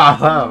佢爆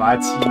翻係咪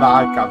黐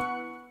孖筋？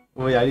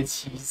會唔會有啲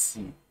黐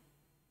線？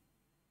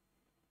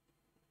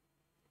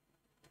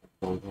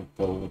部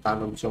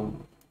download 中，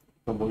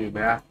都冇完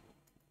未啊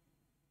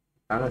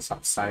？download 10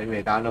世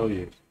未 download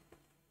完。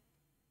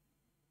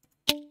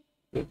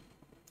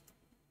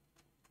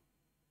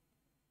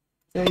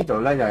即係呢度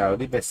咧又有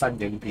啲咩新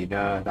影片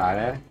啊，但係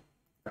咧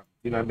就唔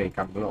知點解未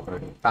撳到落去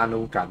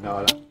 ，download 緊啊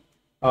我覺得。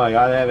我而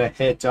家咧咪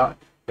hit 咗，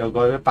有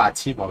個啲白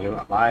痴網嘅密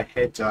碼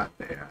hit 咗人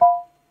哋啊！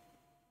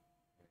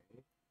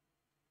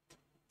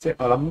即係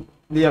我諗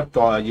呢一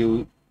個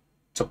要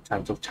逐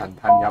層褪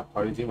入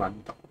去先揾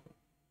到，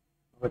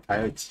咁睇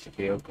佢自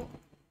己嗰個。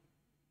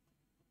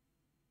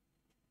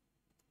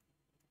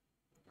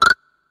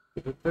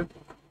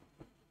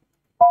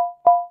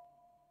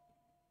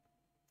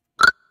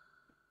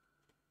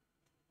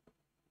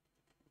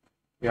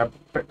又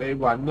逼你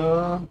揾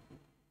咯，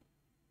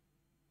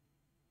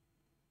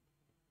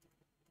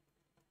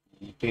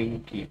已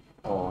經結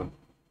案。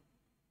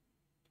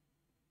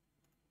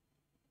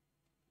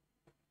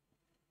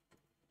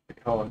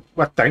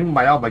喂頂唔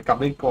係啊！我咪撳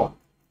呢個，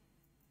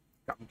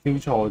撳 Q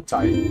錯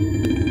掣，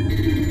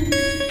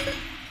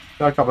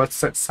都係撳咗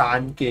食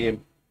刪 game。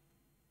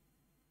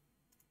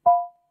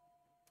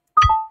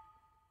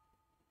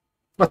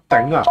喂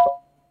頂啊！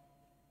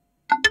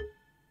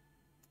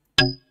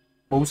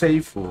冇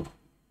save，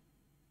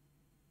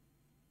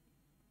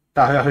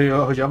 但係去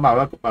咗某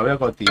一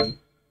個點，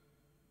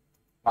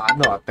玩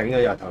到啊頂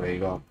咗由頭嚟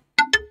過。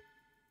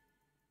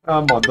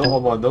我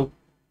望到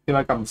點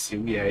解咁少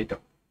嘢喺度？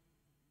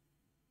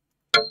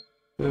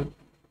你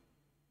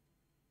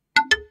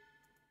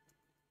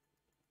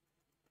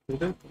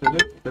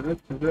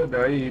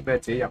可以咩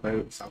自己入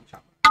去搜尋。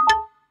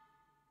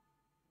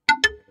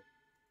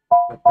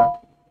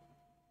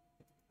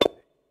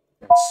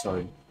1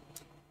歲。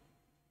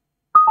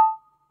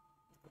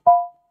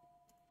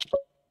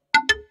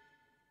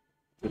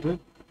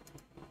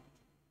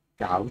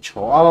搞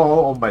錯啊！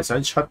我唔係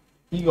想出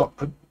呢個，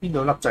去邊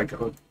度粒掣佢，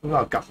咁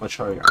我撳咗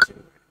出去㗎。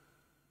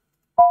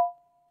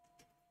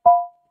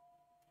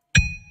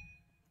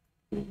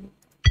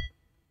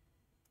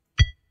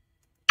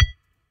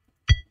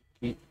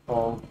結案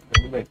有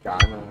啲咩揀啊？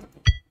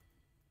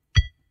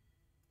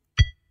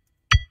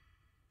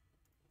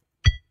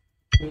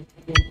警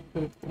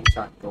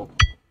察局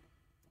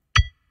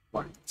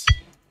維持。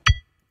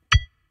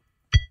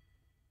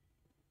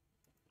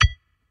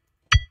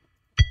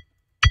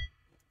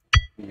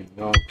原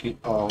案結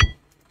案，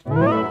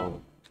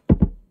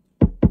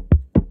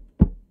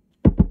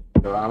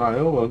就啱啱嗰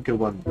個叫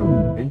運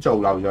動，已經做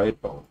漏咗一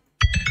步。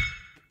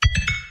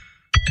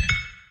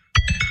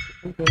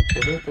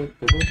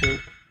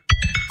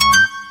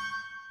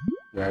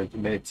又係啲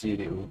咩資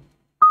料？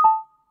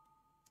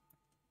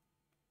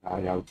啊，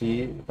有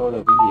啲多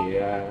咗啲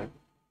嘢啊！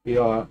呢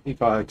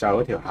個就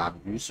嗰條鹹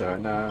魚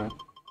相啦。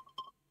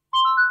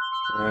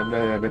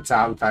咩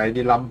罩底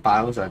啲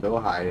number 通常都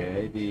係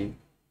嘅呢啲。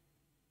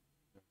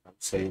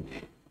4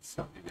年、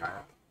10年係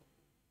啊，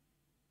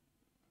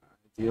呢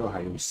啲都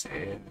係要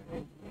寫。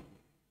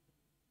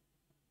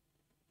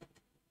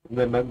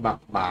咩密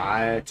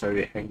碼咧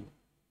最興？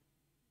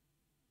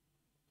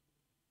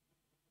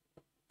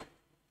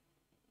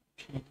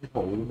編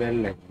號咩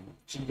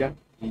0G1、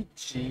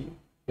2G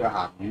有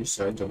鹹魚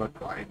相做乜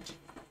鬼？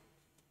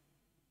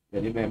有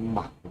啲咩密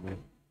嘅咩？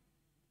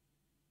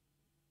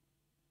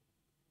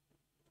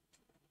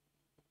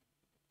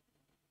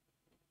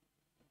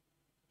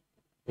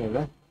咩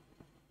咧？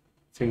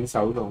正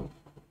手動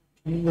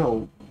編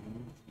號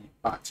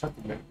5287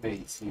咩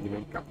意思？點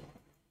樣撳？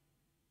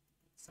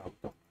手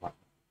動密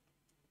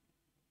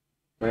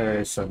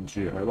咩順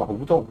住佢話好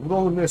多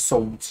咩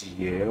數字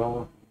嘢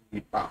咯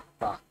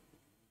，288。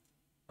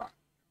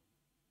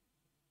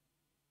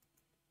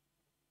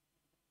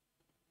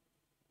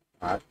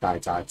大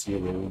扎資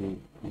料要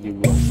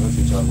用嗰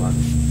時再揾，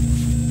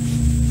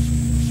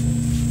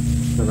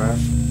係咪？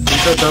你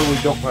張相會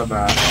喐係咪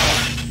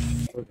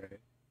？OK，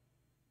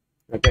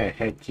 你俾人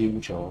hack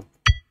咗，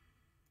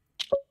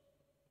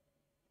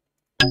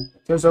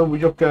張相會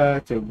喐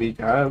嘅，條面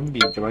面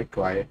做乜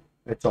鬼？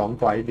你撞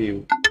鬼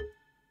了，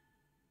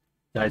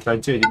就係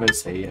想知佢點樣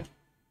死啊！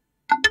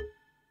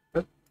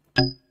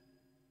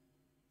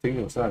整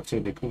容收入超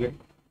力攻擊，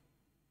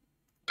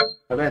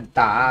係俾人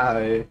打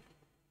佢。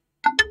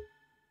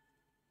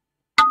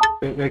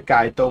咩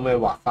戒刀咩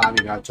畫花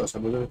面啊，作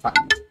上面嗰啲發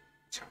現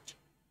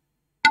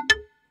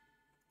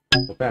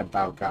就俾人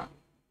爆格，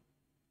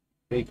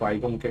俾鬼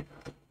攻擊。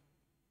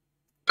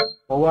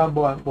冇啊，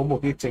冇目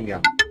擊證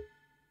人，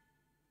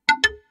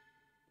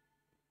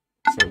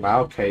成晚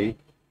喺屋企。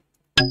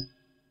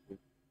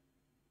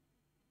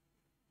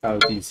就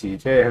電視，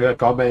即係佢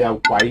講咩有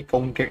鬼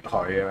攻擊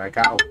佢啊！喺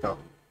間屋度，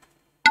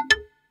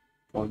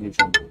干擾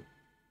信號。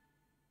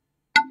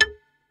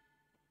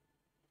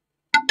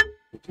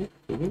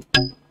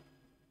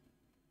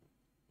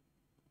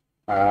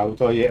係啊，好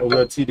多嘢，好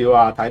多資料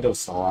啊，睇到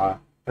傻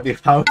啊！我哋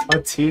好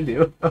多資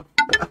料，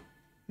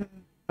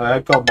係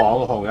一個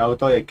網紅有好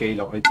多嘢記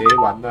錄，你自己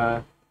揾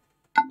啦。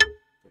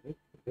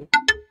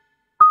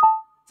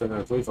真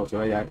係恢復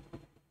咗一日，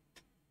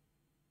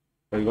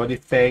佢嗰啲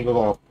friend 嗰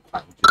個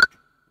群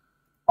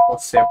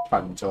WhatsApp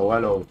群組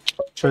喺度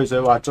吹水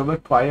話做乜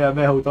鬼啊？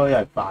咩好多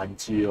人煩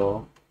住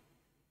我。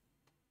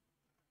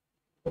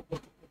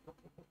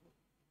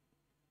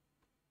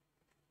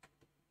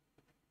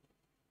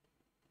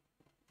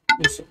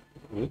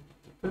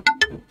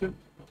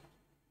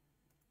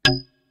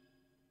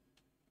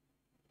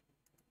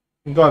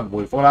應該唔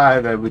回覆啦，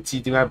你會知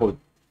點解部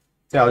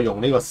即係我用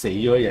呢個死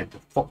咗嘅人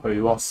覆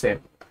去 WhatsApp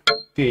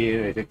機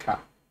你即刻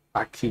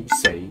8 Q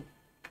死，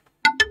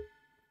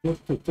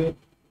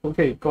好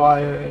奇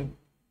怪啊！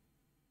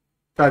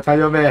但係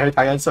睇咗咩？佢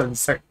睇緊信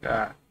息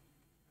啊！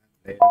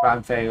你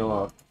班 friend 嗰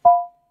個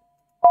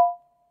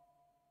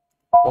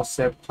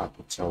WhatsApp 群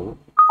組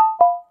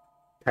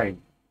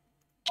停。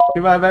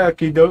點解咩？我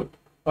見到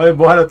我哋唔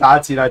好喺度打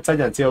字啦，真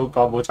人先好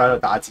講，唔好喺度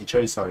打字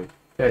吹水，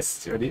即係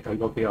嗰啲佢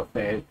嗰幾個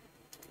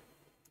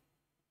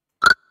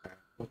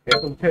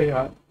friend。OK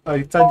啊，我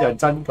哋真人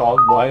真講，唔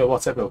好喺個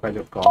WhatsApp 度繼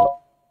續講。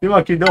點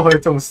解見到佢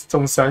仲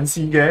上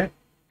線嘅？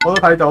我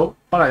都睇到，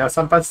可能有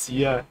新筆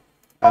試啊。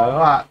我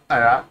話係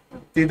啦，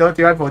見到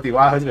點解部電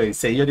話好似嚟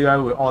死咗？點解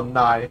會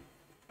online？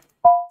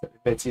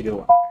 咩資料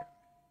啊？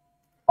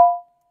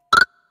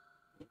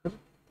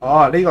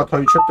哦，呢個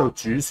退出到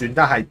主選，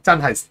但係真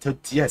係佢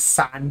只係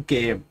刪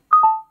game，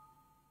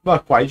 不過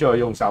鬼再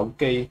用手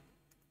機。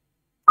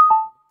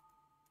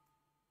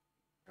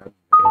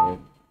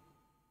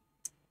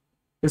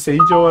佢死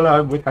咗啦，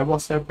佢唔會睇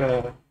WhatsApp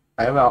嘅，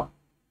係因為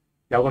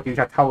有個警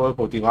察偷咗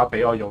部電話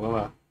俾我用啊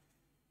嘛，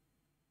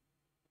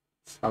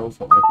修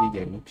復一啲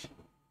影片，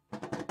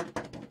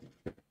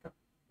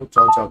都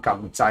再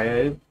撳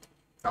掣，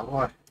走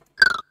開，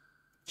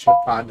出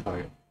翻去。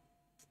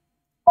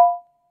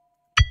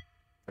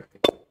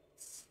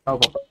收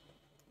復，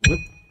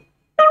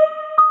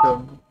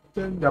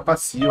有筆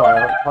屎話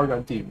開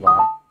緊電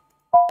話，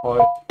開。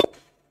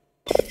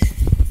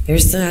There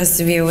still has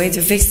to be a way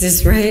to fix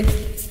this, right?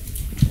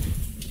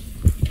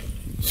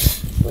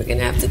 We're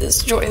gonna have to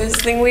destroy this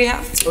thing. We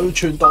have to. 我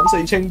全黨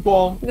死清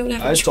光，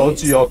喺阻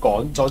住我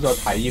講，阻住我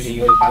睇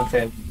片嗰班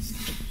friend，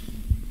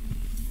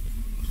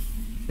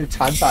 要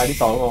鏟晒啲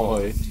檔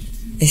落去。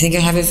I think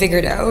I have it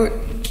figured out.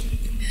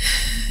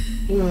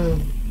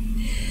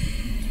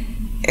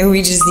 And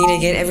we just need to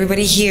get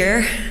everybody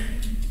here.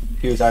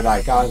 叫晒大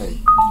家嚟，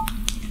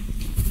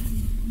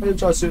不要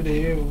再說了，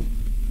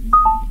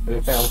佢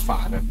哋 friend 好煩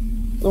啊。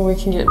We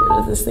can get rid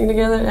of this thing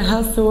together. It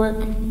has to work.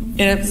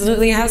 It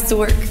absolutely has to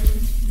work.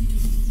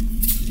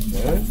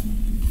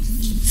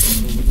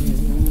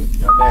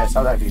 有咩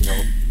手提電腦？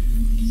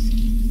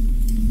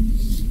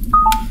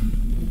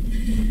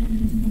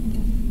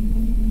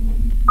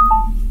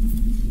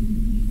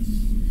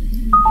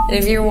 And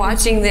if you're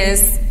watching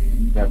this,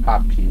 有拍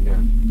片啊！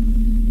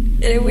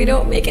 and if we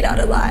don't make it out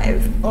alive,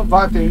 我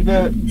發現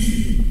嘅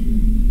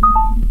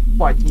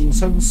遺言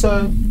信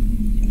箱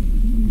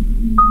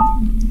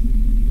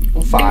好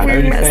煩啊！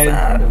啲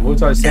friend 唔好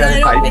再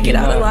send 睇片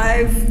啦。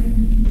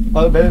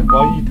我哋唔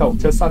可以逃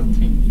出生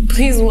天。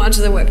 please watch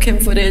the webcam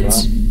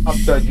footage. Up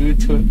to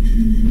YouTube.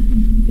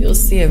 You'll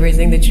see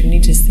everything that you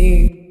need to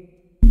see.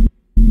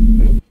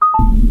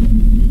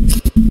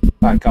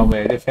 但救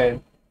命啲 friend，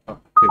 條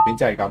片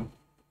真係咁，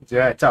只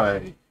係周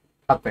圍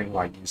黑定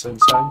遺言信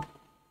箱。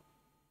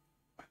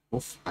 好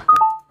煩啊！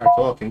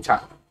嗰個警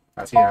察，睇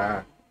下先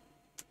啊！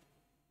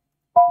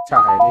警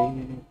察喺呢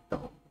度，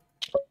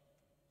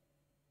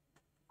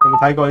有冇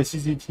睇過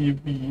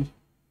CCTV？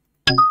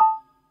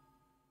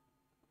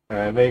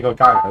 咩個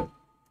加強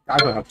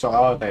合作啊！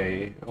我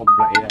哋我唔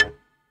理啊！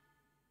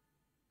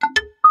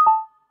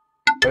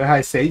佢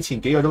係死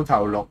前幾個鐘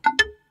頭錄，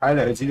睇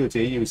嚟佢知道自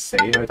己要死，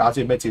佢打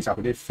算咩召集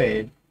佢啲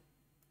friend，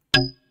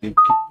 要撇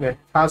咩？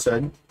他想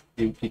要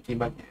撇啲乜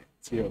嘢？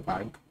資料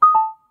版。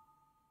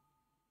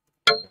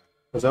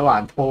 我想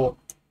還拖，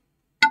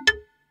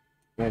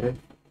咩咧？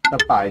失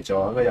敗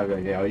咗，咩有樣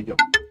嘢可以用？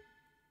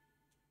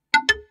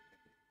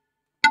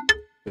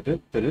佢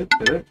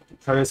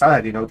手提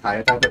電腦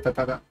睇，得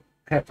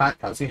 ，hack 翻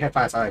頭先 hack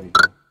翻手提電腦，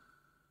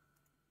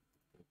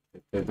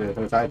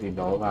佢手提電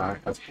腦啊嘛，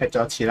頭先 hack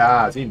咗一次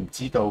啦，頭先唔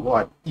知道嗰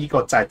個依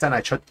個就係真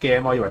係出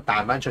game， 我以為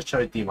彈翻出去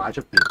電話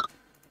出邊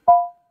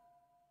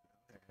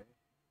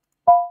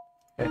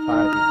 ，hack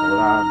翻個電腦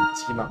啦，唔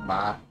知密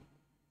碼。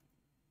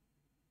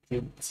 唔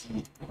知，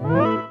好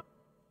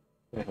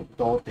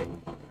多地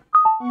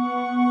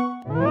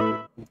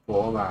結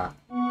果啊嘛，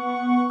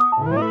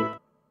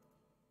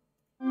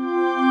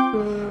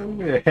跟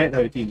住 hack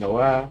佢電腦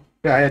啦，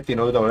跟住喺電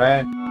腦度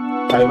咧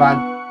睇翻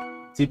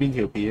知邊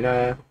條片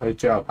咧，佢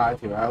最後拍一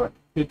條啊，喂，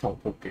啲同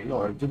步幾耐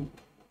都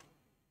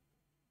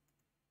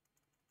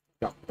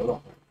入唔到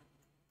落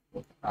去，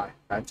係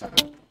等一陣。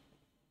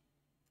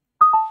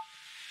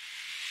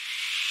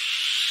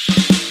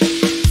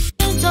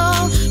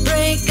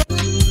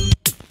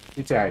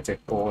只係直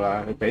播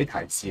啦，佢俾提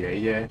示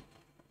你啫。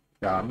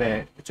又話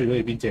咩最中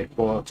意邊隻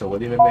歌，做嗰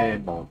啲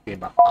咩忘記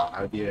密碼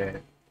嗰啲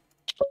咧？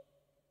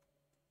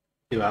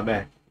叫話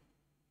咩？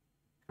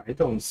啟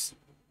動時。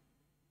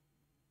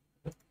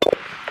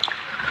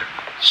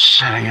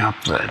Setting up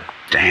the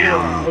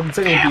damn 我唔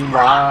識用電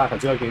話啊！頭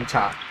先有警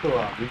察都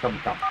話點撳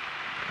撳。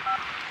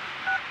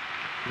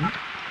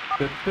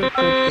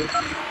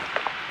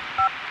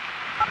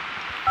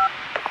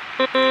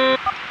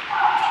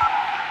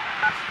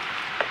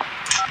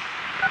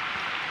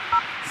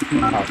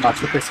發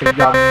出的聲音，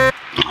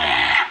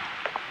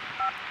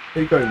呢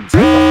句唔識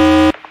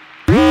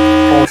讀，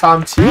播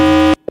3次。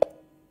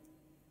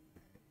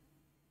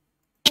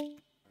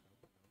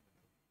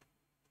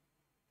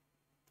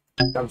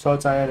撳錯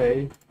掣啊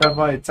你，得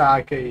翻去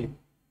揸機，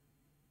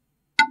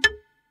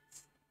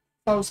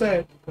收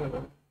聲，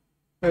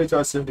跟住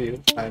再少料，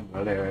唔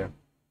好理佢，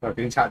個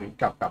警察亂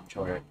撳錯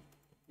嘅，呢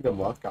度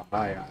冇得撳啦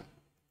係啊，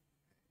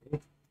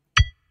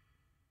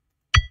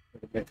有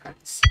啲咩提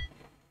示？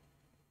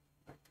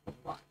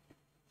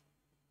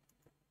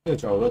呢度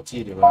仲有好多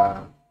資料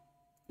啦，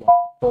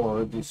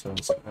多啲信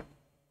息咧。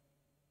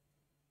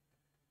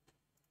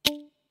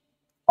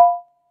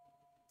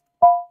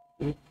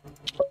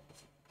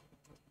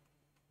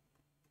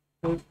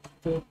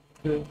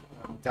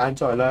唔單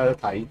再啦，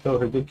睇到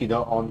佢都見到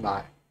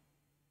online，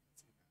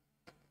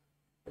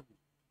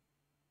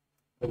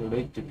 去到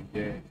呢段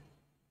啫，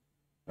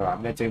佢話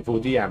咩政府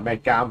啲人咩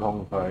監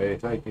控佢，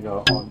所以見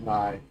到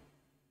online。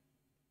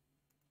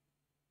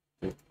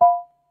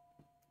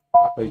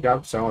佢而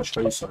家想我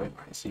吹水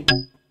埋先。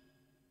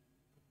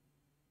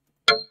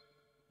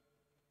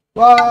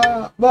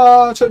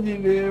哇！出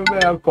現了咩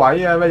有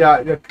鬼啊？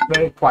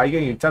咩鬼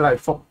竟然真係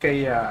腹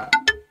肌啊！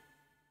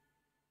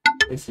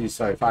你是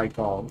誰？快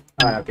講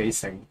啊！有幾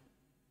醒？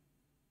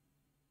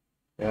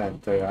有人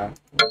對啊！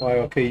我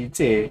係個記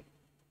者，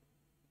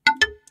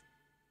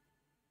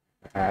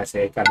係啊，射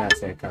緊啊，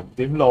射緊，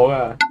點攞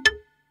啊？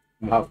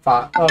唔合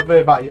法啊！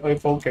咩發現我要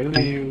報警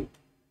了？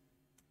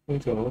呢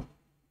種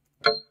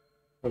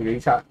同警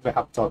察嘅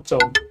合作中，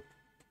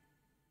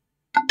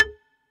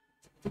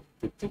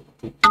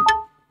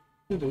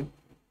你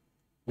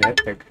一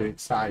滴血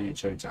鯊魚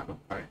聚集落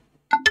去。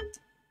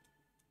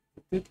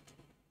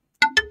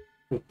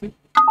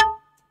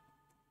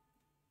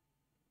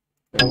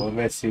有冇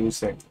咩消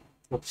息？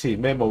目前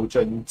咩冇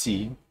進展？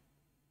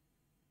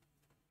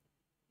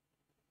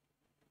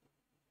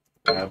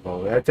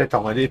冇嘅，即係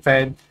同佢啲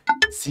friend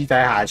私底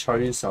下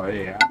吹水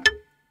嚟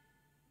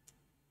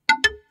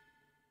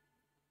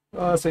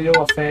啊！死咗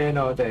個 friend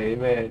啊！我哋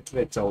咩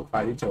做？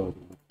快啲做！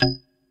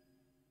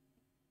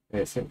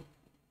咩先？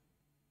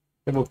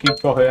有冇見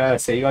過佢啊？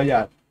死嗰日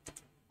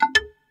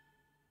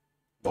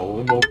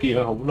冇見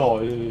佢好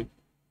耐。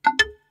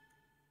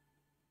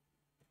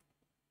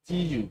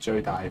資源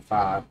最大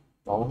化，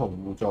網紅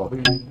互助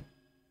圈，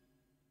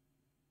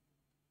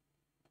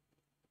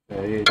你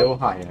哋都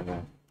係係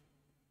咪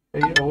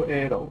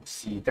 ？AOL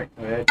是的，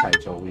佢一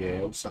齊做嘢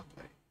好順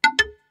利，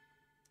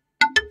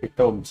直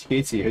到唔知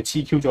幾時佢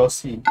黐 Q 咗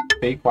線，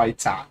俾鬼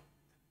襲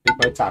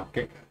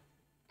擊啊！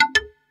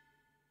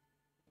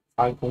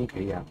翻工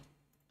企人，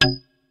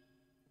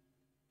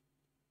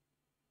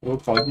我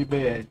講啲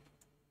咩？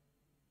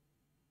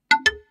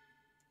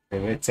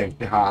係咪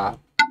靜下？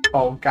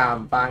放假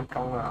唔返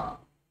工啊！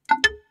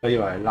我以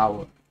為係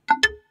嬲啊，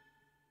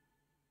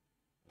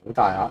好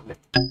大壓力。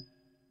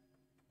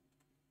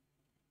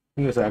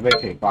呢個就係咩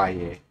奇怪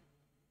嘢？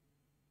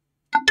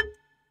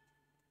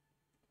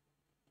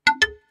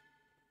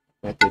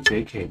對自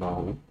己期望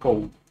好高，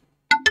完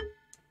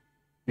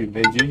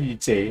美主義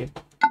者。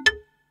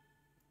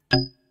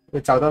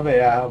你走得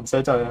未啊？唔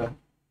使走啦。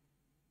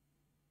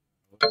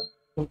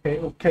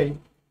OK，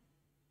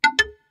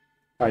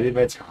 快啲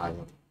咩查啊？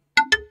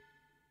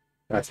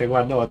請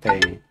揾我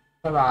哋，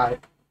拜拜。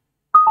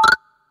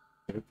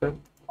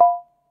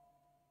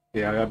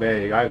然後有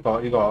咩？而家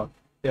講呢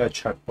個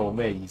桌布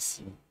咩意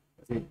思？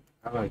先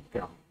啱啱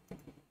講。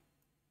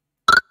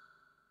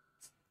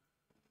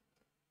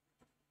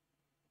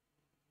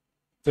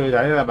最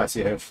大呢個密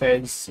事係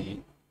fans。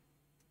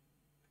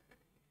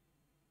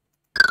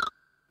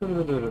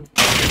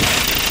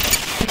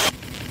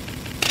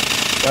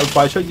有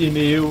怪出現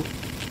了。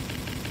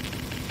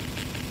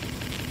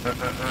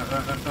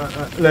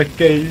叻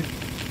機。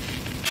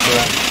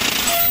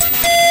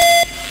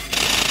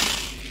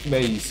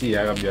咩意思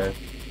啊？咁樣，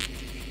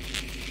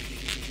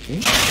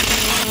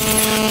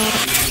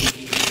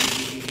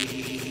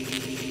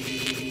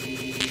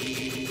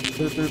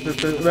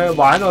咩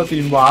玩我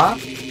電話？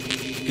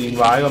電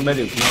話呢個咩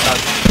聊天室？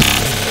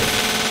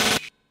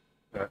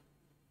呢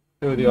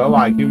個電話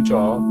壞 Q 咗，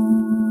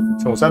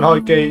重新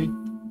開機。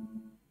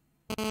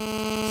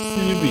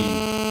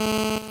Siri。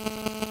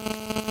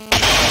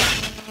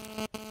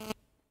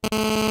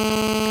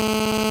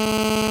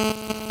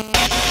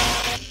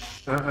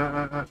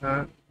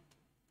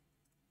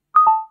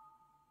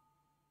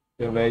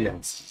有咩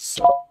人自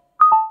殺？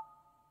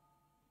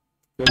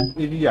呢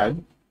啲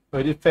人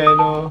佢啲 friend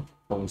咯，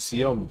同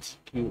事都唔知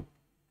叫。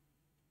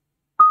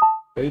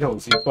佢啲同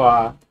事啩，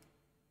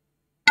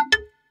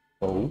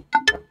好，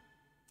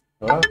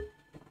好啦。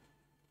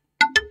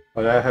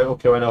我哋喺屋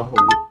企揾到好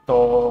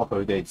多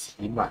佢哋指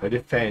紋，佢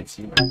啲 friend 嘅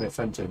指紋，咩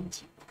新進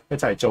指，一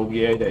齊做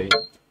嘢，佢哋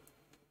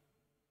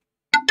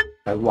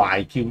係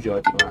壞 Q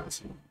咗點啊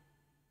先？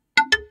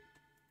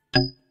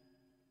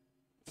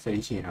死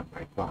前係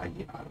咪怪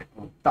異壓力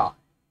好大？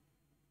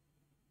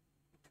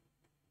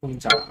轟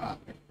炸壓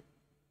力。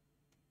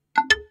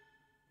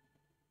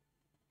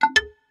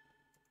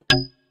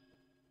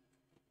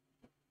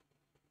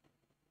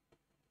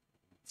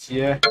知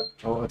咧，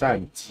我真係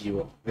唔知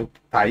喎。你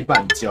睇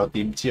文字，我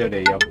點知佢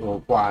哋有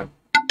冇關？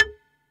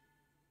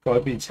改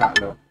變策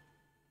略，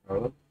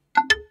好，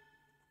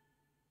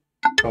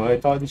同佢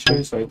多啲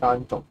吹水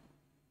單獨。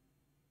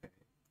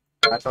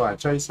但做人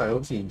吹水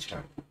好擅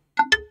長。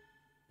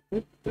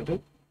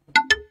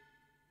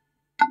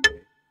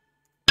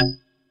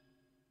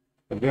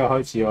從邊個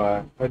開始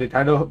喎？佢哋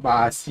睇到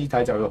話屍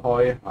體就要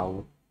開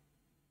口。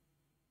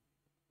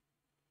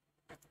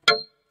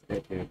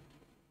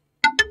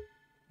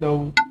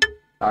都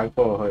打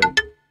過去。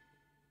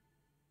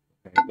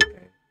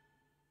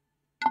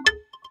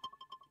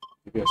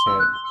呢個聲。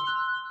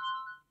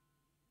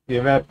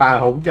要咩扮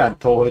好人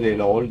套佢哋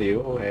攞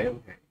料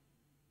 ？OK。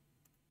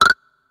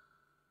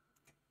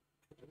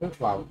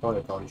話好多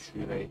嚟待處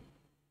理，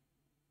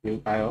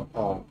了解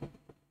咗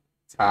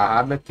查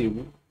下咩調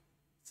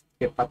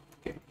嘅筆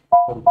記，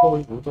好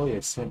多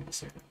嘢 send 嚟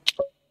send 去，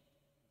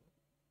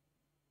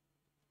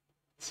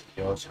自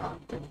我查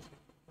定。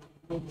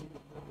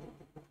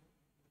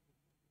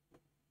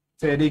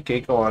即係呢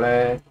幾個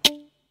咧，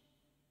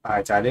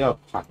就係呢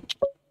個群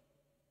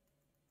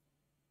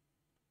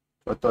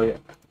嗰堆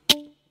人，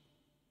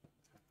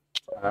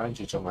跟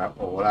住仲有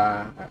我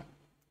啦，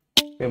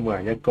即係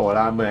每人一個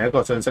啦，每人一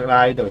個信息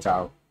啦，呢度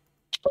就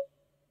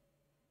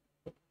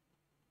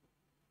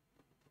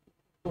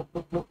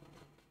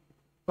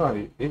都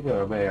係呢度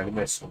有咩？有啲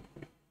咩數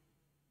據？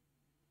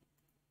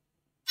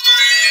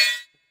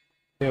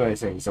呢個係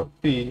成熟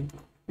啲，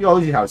呢個好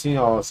似頭先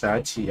我上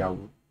一次有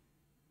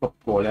錄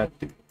過呢一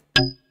段。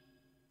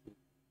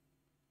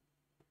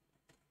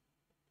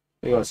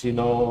呢個先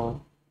咯，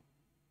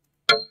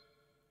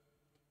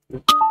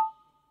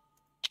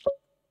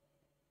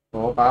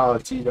我把我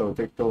知道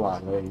的都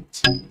話佢哋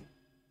知。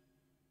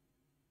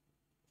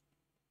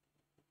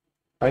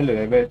睇嚟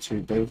係咩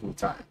團隊負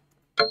責人？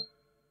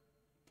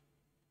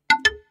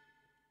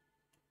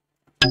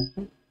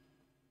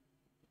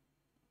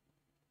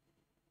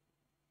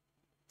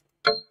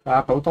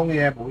普通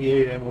嘢冇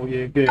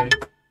嘢嘅，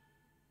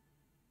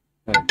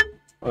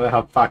我哋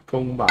合法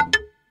公民，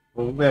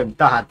冇咩唔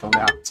得閒同你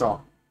合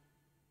作。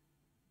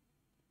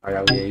我有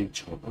嘢要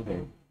做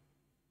 ，OK。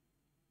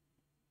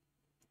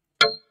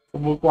有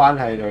冇關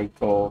係兩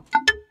個？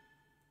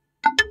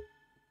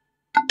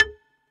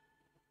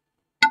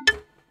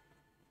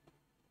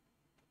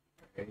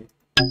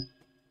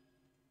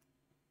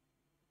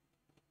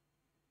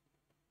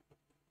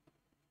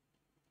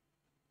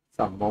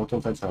什麼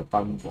都得就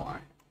崩壞，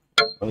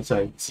我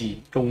想知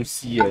公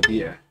司嗰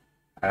啲嘢，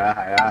係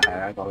啦，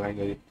講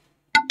緊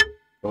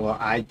嗰個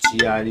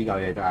IG 啊呢嚿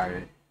嘢就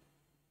係。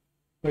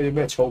嗰啲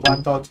咩儲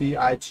翻多啲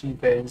IG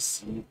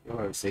fans， 因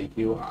為死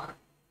Q 眼，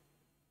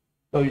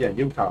對人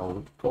要求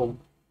好高。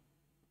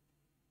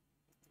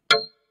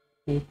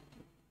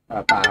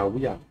扮好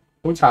人，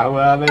好慘㗎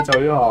啦！咩做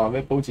呢行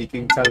咩保持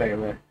競爭力咁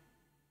樣，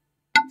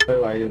摧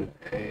毀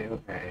你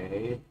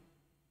OK，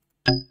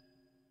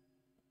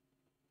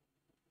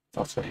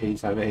 作出犧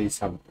牲咩犧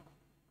牲？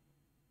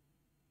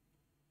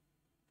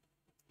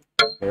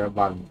你又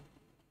問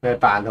咩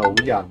扮好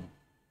人？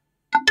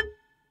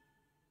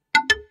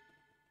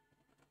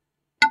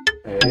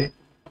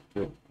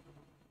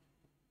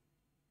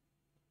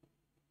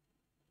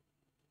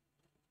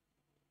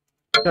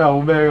即係好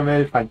咩嘅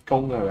咩份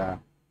工係咪啊？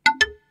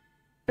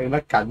定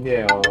得緊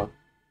嘅我。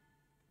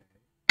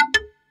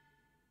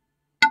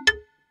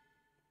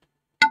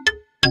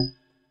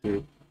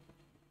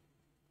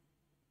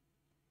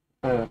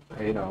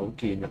睇嚟好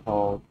健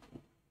康。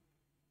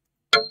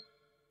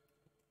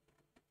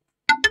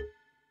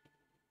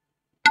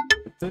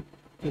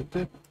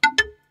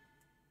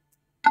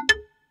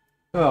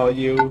因為我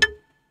要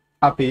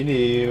拍片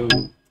了，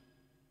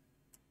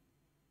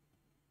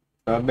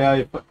仲有咩可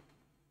以？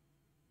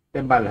即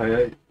係問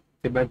佢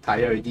點樣睇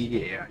佢啲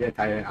嘢啊？即係睇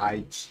佢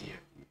IG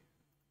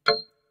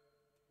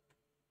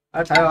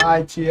啊！睇我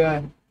IG 啊！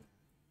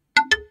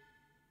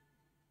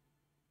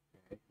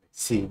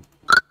先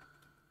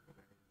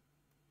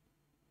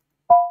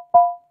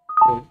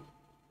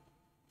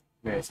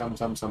咩心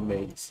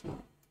咩意思？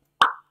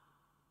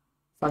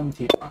新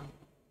貼文。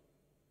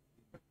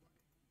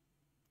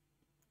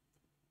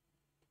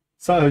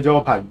失去咗個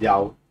朋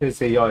友，即係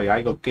死咗而家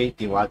呢個機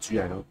電話主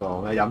人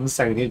嗰個飲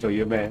勝添，仲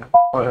要咩？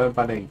開香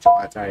檳慶祝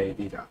啊！真係呢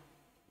啲就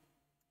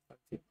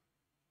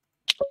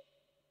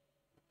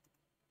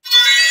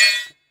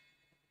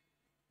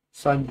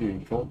新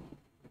員工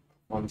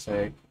方式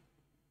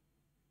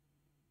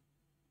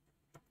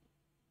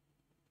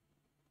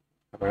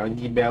係咪有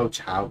email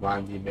炒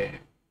關啲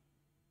咩？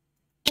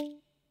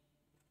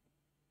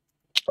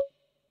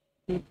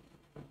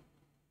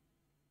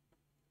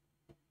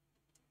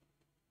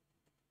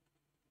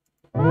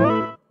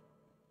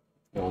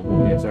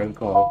想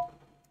講。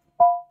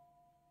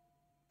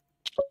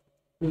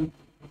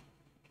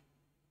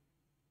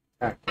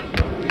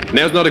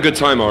Now's not a good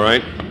time, all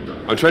right?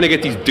 I'm trying to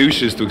get these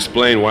douches to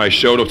explain why I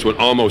showed up to an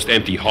almost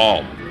empty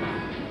hall.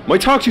 My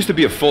talks used to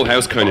be a full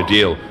house kind of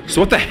deal, so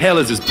what the hell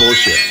is this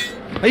bullshit?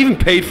 I even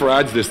paid for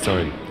ads this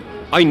time.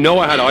 I know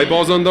I had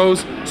eyeballs on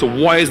those, so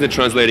why isn't it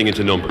translating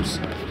into numbers?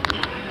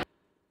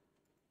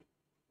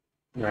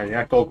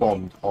 Maya,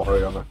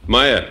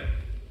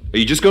 are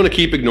you just going to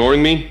keep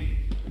ignoring me?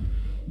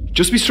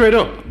 Just be straight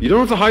up. You don't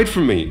have to hide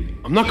from me.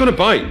 I'm not going to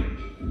bite.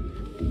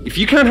 If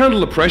you can't handle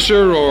the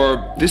pressure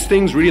or this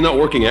thing's really not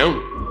working out,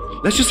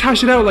 let's just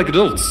hash it out like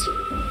adults.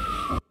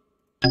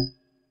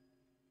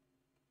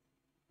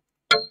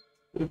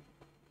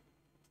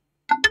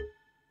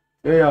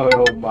 如果有佢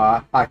號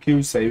碼，嚇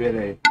Q 死俾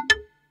你，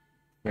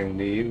明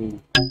了。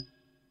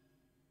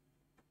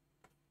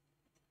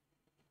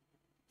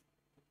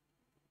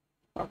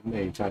品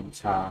味真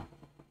差。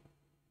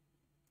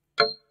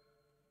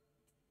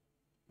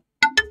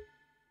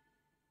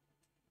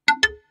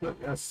律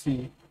一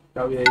師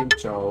有嘢要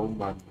做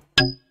問，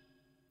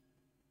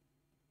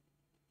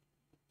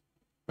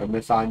有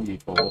咩生意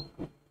夥？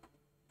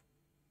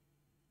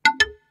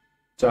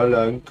仲有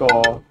兩個，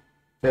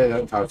即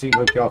係頭先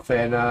佢叫我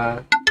friend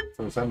啦。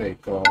重新嚟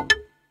過，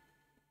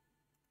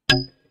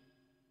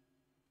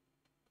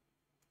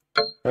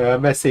有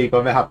咩4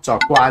個咩合作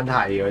關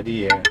係嗰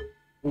啲嘢，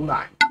好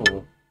難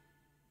過。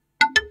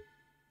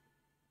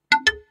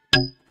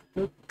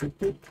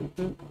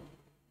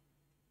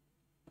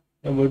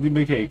有冇啲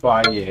咩奇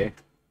怪嘢？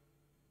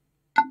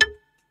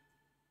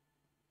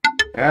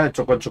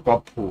逐個盤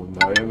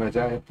佢啊嘛，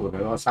真係盤佢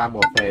嗰3個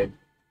friend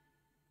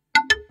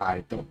大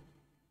毒，呢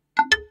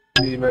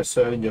啲咩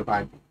傷咗塊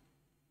面。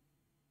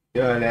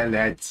因為你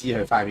係知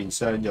佢塊面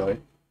傷咗，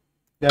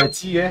你係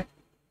知嘅，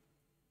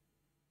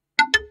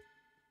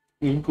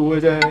亂估嘅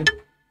啫。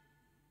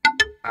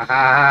你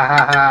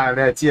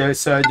係知佢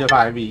傷咗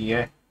塊面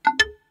嘅，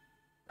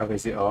尤其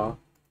是我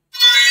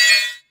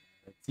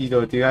知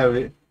道點解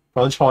會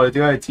講錯，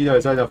點解你知道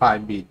佢傷咗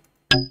塊面？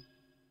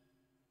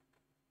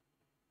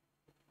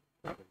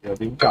又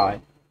點解？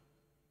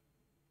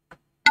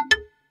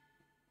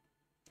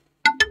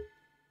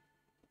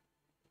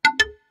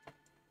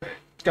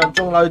夠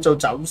鐘啦，去做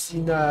酒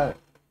先啦，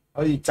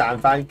可以賺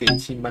翻幾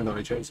千蚊同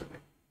你吹水。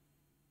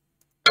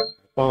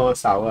幫我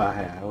手啊，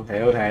係啊 ，OK，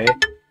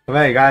 咁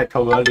咧而家係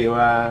套咗料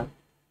啦，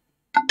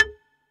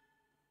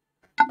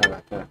得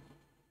啦。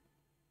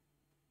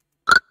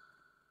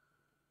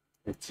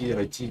佢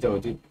知道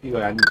啲呢個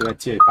人點解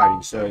知佢塊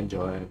面傷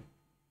咗咧？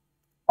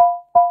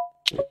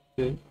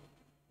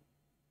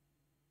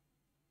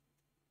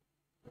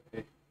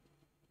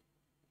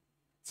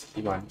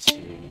只揾錢。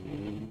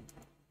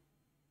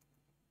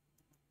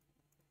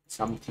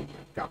心甜嘅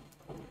急，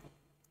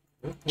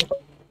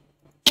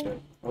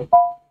好，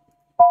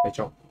繼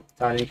續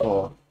揸呢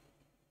個。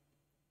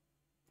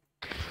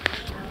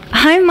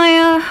Hi,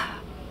 Maya.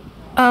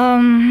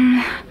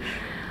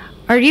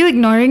 Are you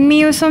ignoring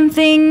me or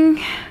something?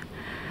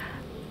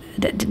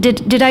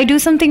 Did I do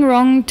something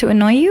wrong to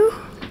annoy you?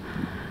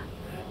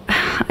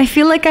 I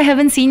feel like I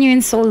haven't seen you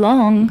in so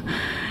long.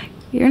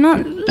 You're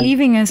not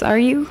leaving us, are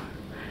you?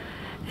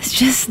 It's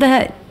just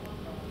that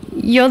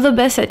you're the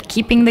best at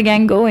keeping the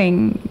gang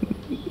going.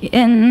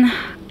 And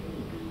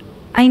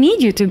I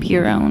need you to be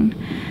around.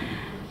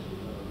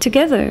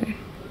 Together.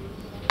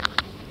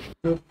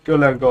 嗰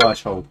兩個話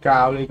嘈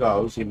交，呢個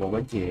好似冇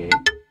乜嘢。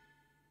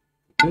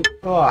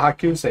都話嚇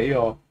Q 死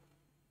我，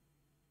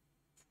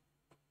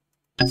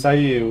唔需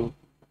要，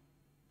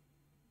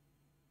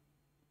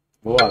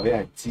唔好話俾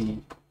人知。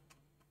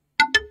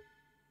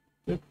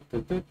睇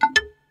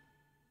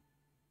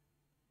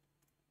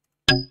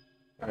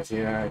下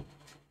先啦，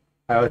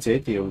係我自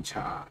己調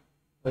查，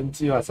想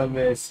知發生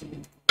咩事。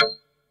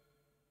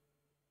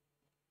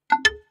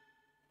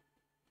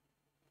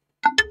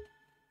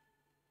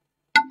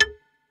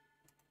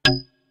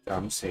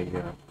咁死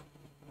啊！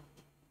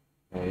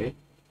你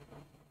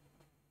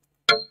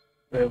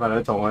問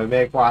佢同佢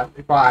咩關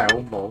係好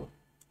唔好？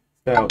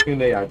最後經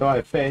理人都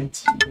係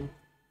fans。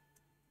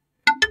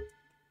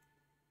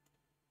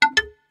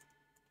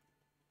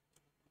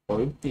改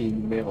變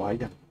咩話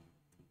人？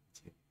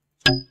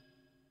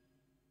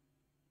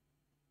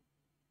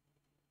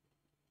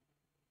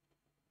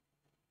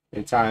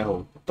你爭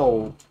好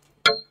多。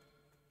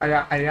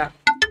係啊。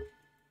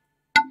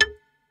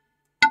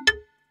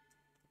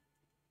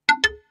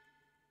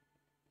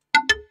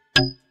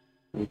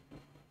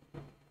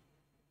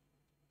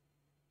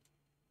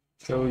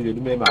遭遇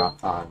啲咩麻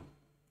煩？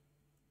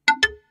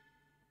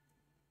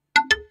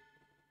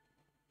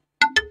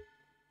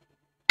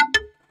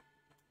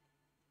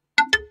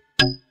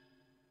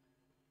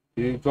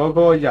如果嗰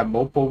個人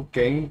冇報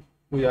警，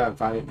會有人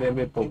發現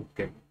咩報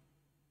警？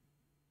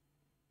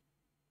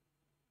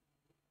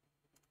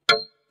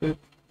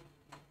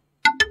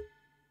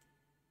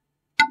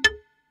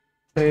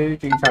聽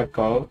警察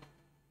講，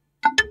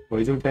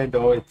會中聽到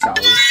佢走。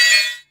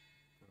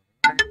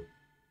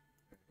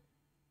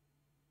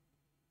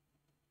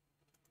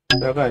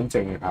兩個人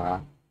靜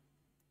下，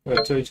因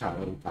為追查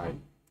老大。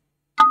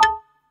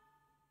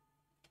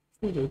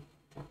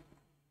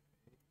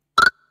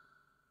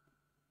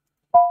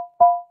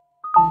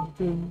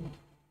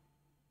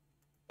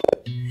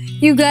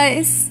You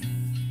guys,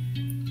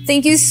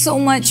 thank you so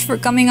much for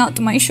coming out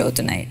to my show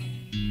tonight.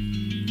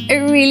 I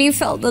really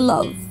felt the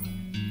love.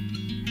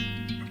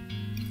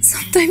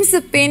 Sometimes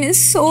the pain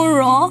is so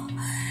raw,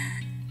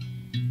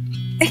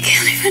 I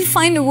can't even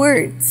find the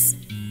words.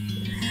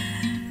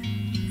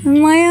 And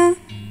Maya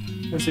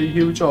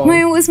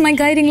was my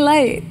guiding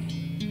light.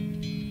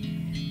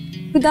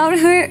 Without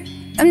her,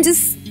 I'm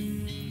just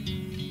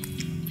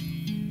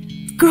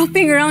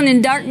groping around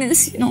in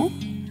darkness, you know?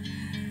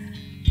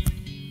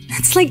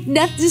 It's like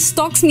death just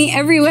stalks me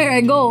everywhere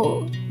I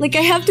go. Like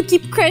I have to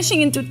keep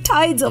crashing into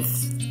tides of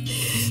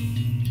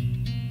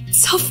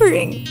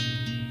suffering.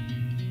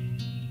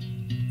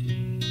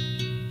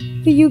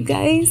 But you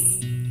guys,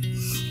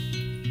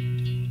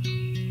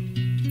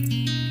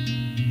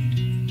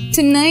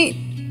 tonight,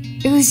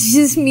 it was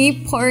just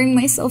me pouring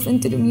myself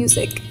into the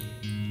music.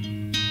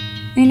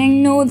 And I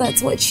know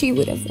that's what she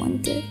would have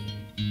wanted.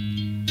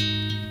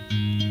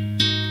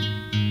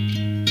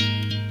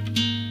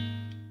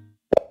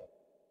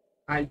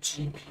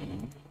 IGP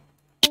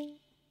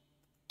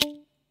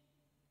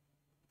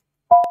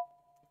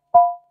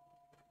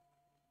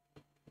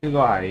呢個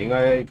係應該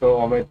嗰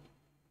個咩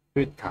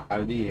Twitter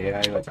嗰啲嘢啦，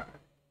呢個就係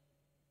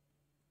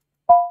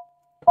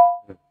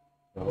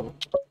好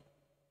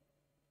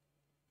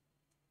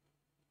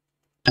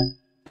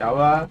走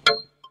啦，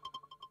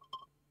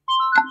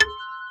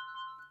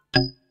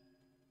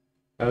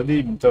有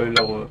啲唔對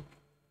路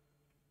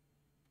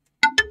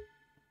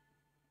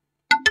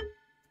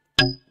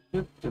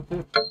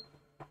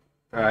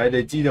啊！你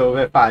哋知道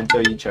咩犯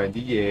罪現場啲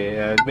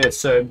嘢啊？咩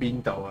傷邊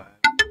度啊？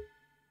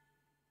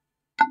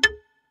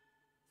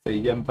死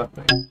因不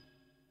明，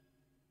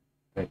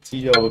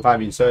知道塊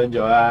面傷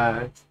咗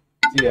啦，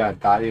知有人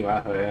打電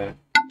話去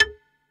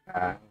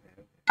啊，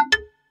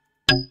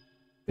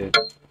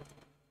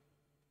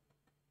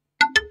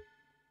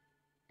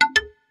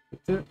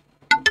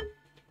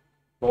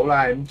冇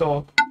啦，係咁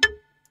多。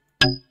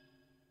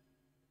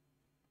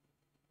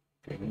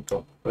警局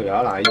佢有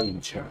可能喺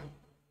現場。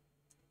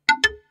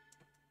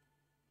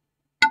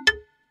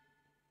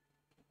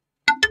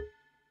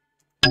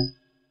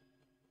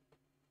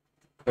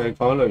佢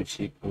講類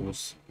似故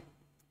事，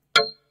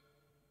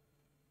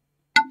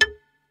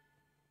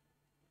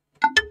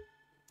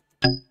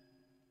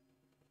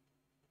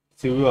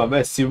小鳥話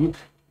咩？小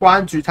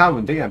關注他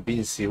們的人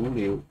變小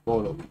鳥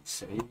 ，follow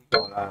死呢個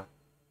啦。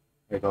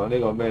係講呢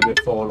個咩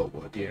follow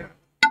嗰啲啊。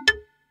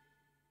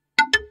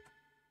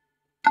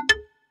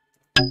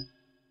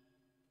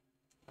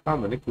他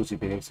們的故事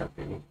變成實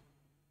景，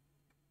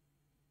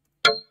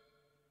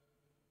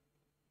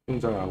工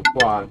作有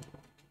關。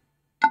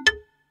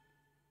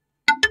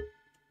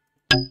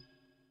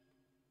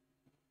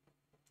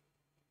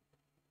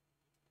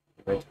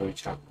去推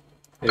測，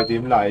你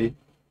點睇？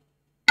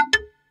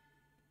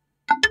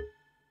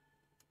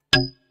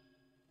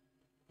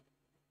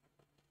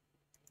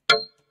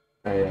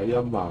係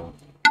有陰謀。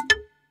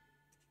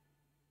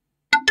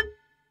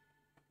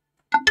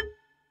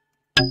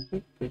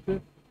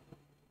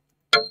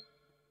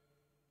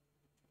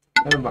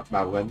喺度密謀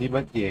緊啲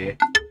乜嘢？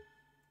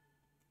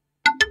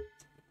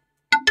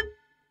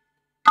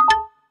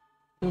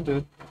如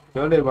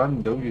果你揾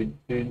唔到遠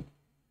端，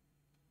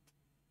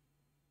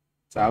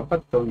找不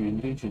到遠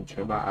端存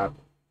取碼壓，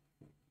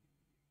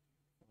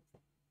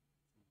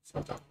收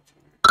集。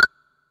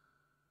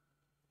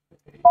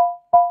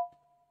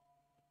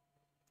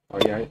我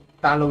而家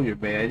download 完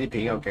未啊？啲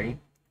片究竟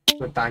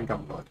都 down 咁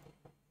耐？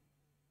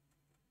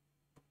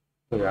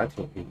佢有一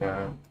條片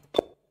啊。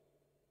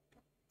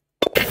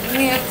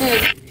We have to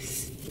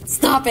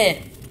stop it.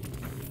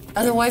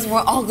 Otherwise,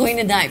 we're all going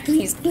to die.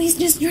 Please, please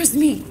just trust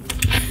me.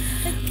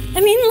 I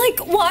mean, like,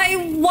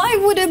 why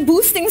would a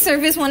boosting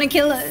service want to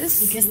kill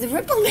us? Because the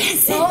Ripple Man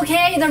said...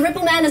 Okay, the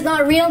Ripple Man is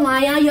not real,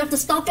 Maya. You have to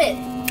stop it.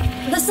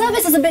 The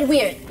service is a bit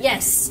weird,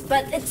 yes,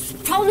 but it's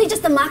probably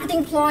just a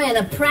marketing ploy and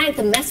a prank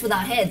to mess with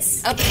our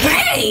heads. A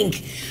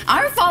prank?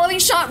 Our following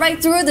shot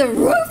right through the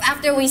roof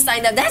after we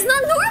signed up. That's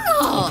not normal.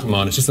 Oh, come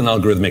on, it's just an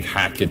algorithmic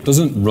hack. It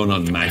doesn't run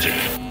on magic.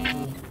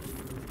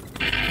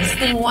 This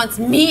thing wants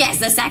me as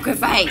the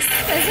sacrifice.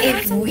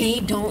 If we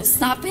don't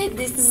stop it,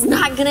 this is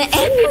not gonna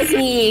end with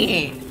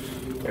me.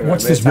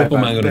 What's this Ripple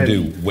Man gonna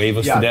do? Wave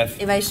us to death?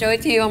 If I show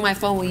it to you on my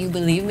phone, will you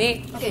believe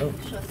me? Okay,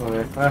 sure.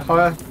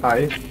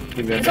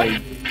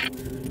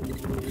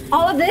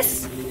 All of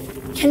this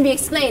can be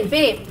explained,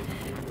 babe.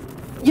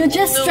 You're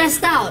just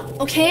stressed out,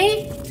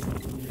 okay?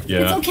 Yeah.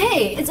 It's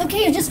okay. It's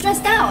okay. You're just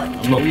stressed out.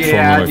 I'm not throwing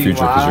away my future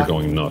because you're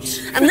going nuts.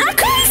 I'm not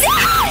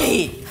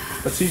crazy!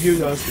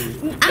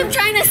 I'm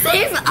trying to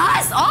save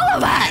us, all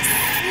of us.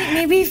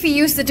 Maybe if we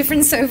used a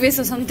different service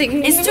or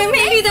something. It's too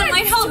maybe late that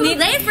might help. Too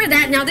late for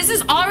that now. This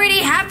is already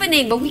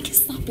happening, but we can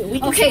stop it. We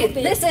can Okay, stop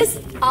it. this is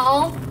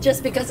all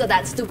just because of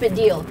that stupid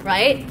deal,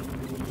 right?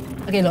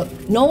 Okay, look,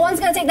 no one's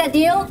gonna take that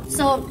deal,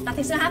 so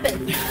nothing's gonna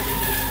happen.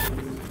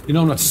 You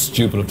know I'm not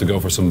stupid enough to go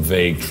for some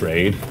vague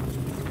trade.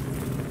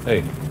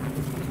 Hey,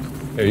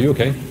 are you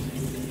okay?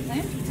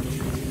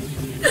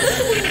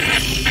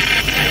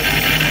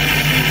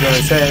 兩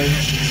聲，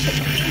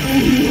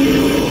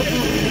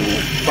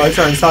鬼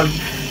上身，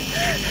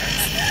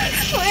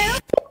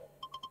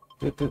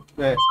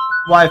咩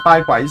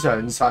WiFi 鬼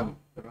上身，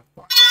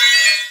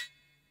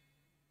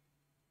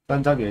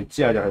新增完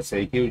之後就係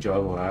死 Q 咗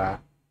無啦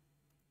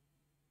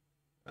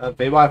啦。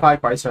俾 WiFi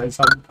鬼上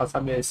身，發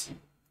生咩事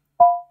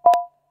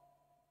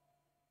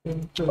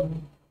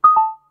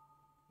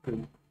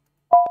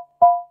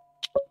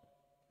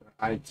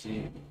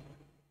？IG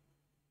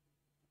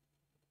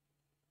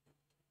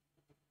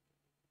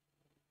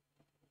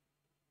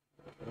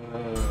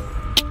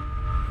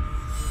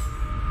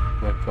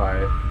乜鬼？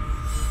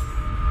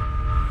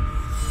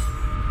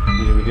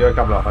要唔要撳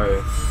落去？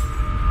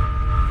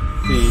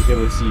啲有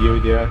冇事要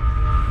啲啊？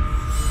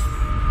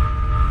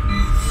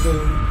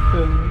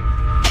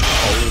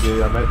好啲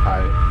有咩睇？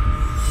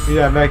呢個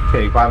係咩奇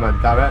怪問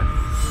答咧？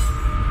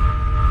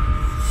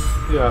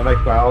呢個係乜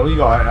鬼？我呢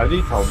個係有啲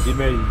圖唔知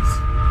咩意思。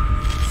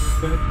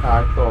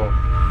下一個，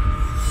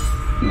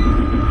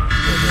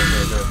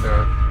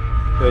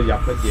佢入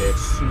乜嘢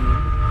書？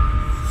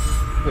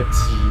咩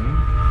錢？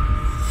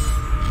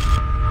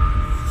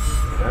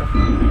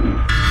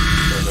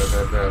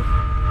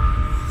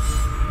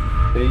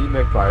俾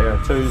咩鬼啊？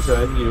最想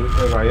要咩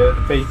鬼啊？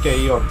飛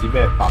機我唔知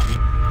咩品。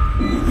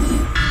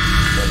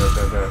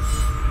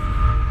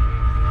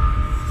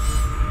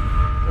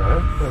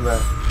係咩？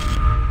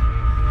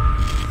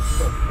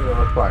呢個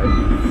乜鬼？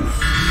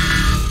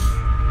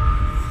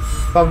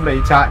心理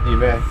測驗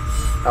咩？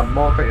撳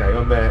魔的係個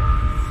咩？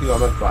呢個乜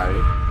鬼？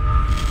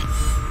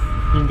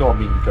邊個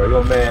面具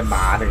個咩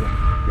馬定係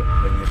肉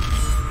定嘅？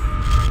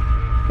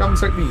金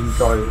色面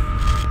具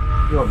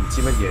呢個唔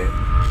知乜嘢。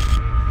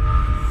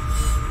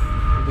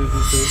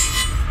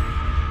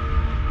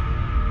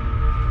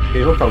幾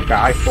幅圖解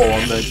貨咁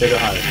樣，即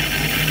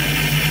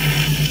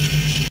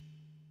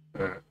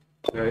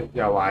係，又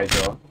壞咗。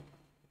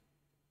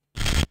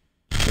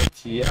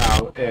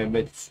TRM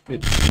咩主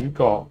角？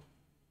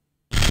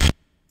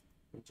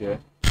跟住咧，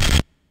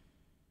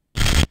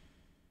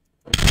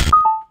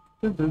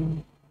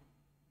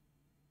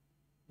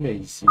咩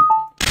意思？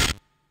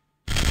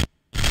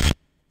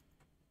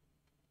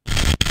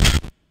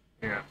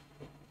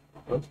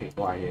好奇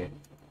怪嘅。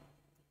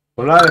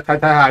好啦，睇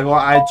睇下個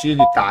IG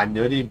你彈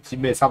咗啲唔知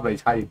咩心理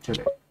測驗出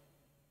嚟。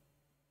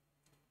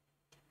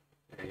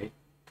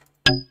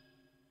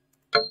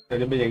有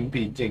啲咩影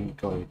片證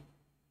據？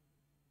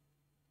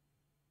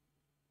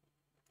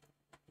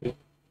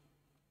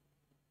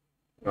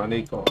講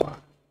呢個啊，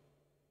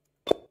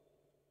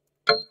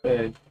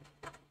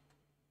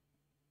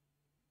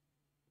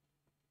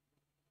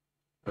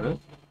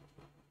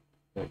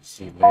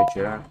試唔理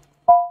住啦。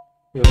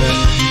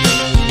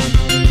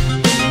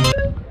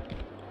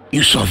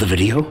You saw the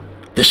video?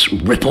 This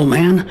Ripple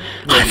man?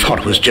 I thought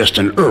it was just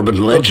an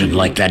urban legend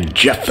like that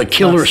Jeff the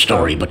Killer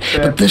story, but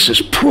this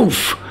is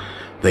proof.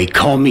 They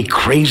call me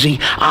crazy.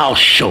 I'll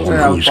show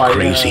them who's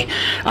crazy.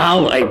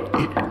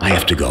 I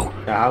have to go.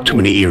 Too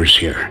many ears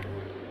here.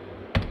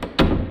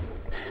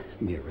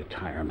 Mere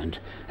retirement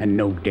and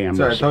no damn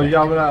respect.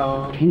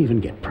 Can't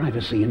even get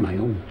privacy in my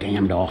own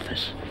damned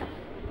office.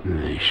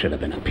 I should have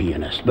been a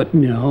pianist, but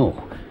no.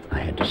 I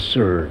had to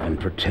serve and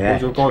protect.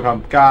 做鋼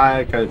琴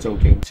家，繼續做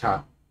警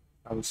察，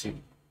啱先。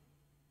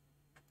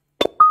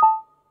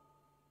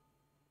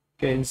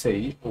驚死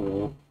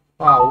我！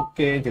哇，好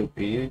驚條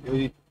片，好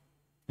似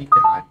啲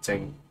閒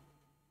症。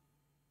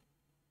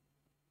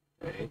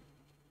點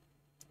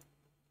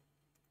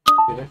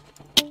咧？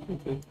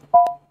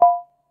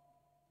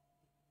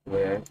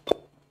會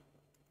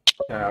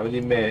又有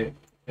啲咩？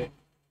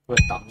會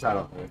抌晒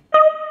落去。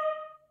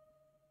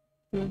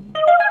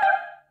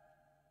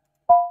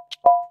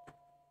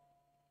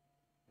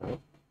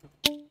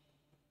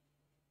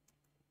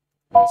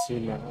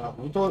先啦，好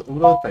多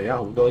第一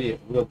好多嘢，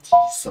好多資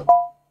訊。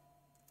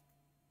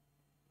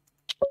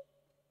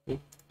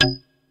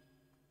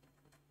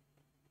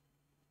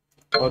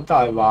講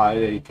大話，佢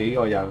哋幾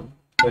個人，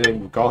佢哋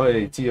唔講，佢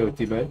哋知道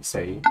點樣死，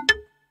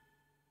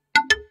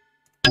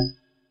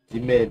知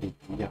咩年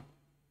紀啊？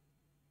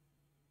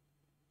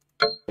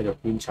繼續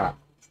觀察，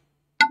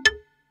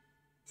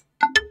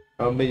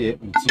有乜嘢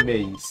唔知咩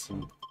意思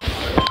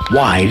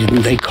 ？Why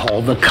didn't they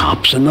call the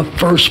cops in the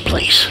first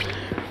place?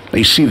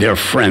 They see their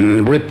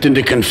friend ripped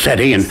into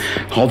confetti and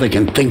all they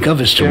can think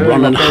of is to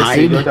run and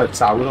hide.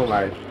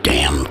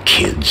 Damn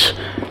kids.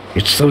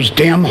 It's those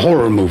damn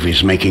horror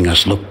movies making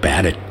us look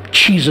bad. It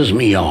cheeses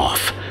me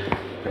off.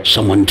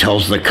 Someone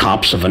tells the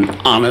cops of an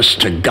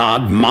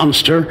honest-to-God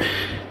monster,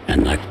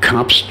 and the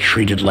cops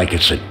treat it like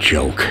it's a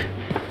joke.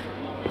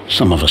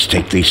 Some of us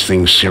take these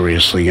things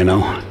seriously, you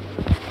know.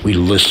 We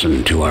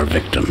listen to our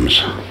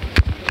victims.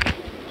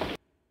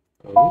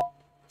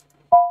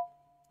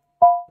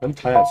 咁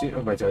睇下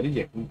先，咪就有啲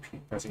影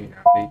片睇先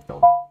啊呢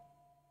度。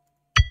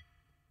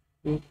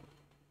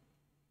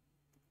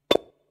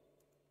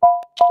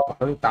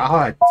佢打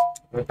開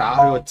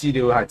個資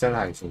料係真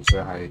係純粹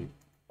係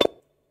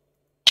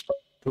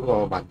嗰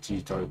個文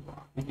字對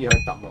話，呢啲可以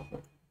揼落去。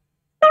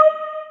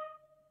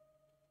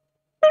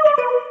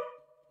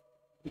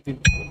呢啲唔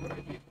好喺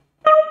邊，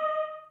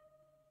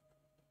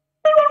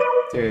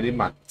即係啲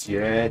文字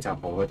咧就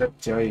冇得，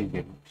只可以影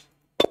片。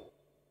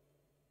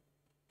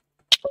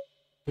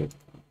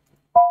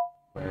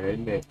俾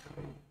你睇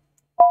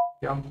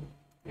音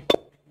影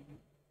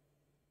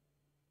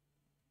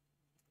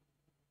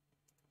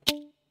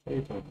片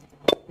呢度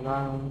啦，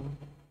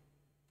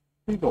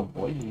呢個唔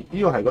可以，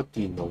呢個係個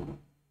電腦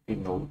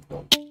用下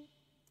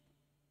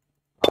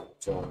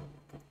載。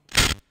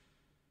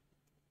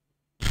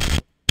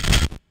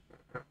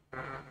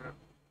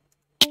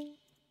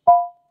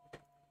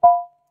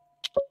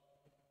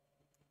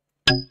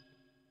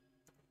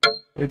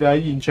你哋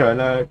喺現場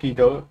啦，見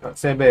到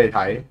send 俾你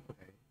睇，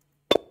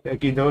又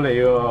見到你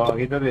喎，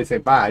見到你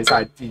成班人喺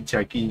晒現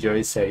場見住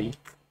佢死，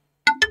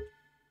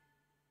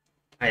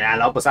係啊，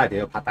攞部手提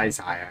電腦拍低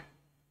晒啊！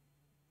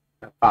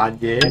扮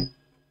嘢，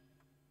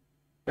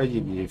一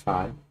嫌疑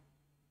犯，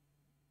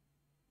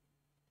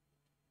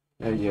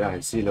以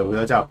為泄露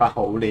咗就不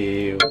好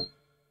了，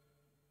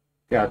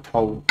跟住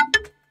套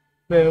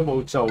咩都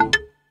冇做，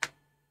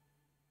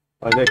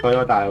或者講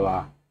咗大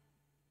話。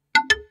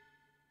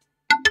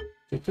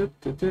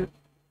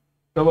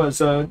咁我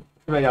想，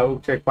因為有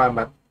隻怪物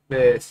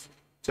咩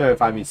將佢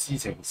塊面撕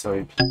成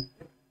碎片，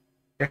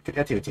一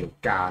條條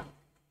間。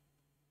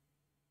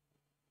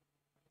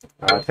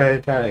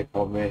聽下你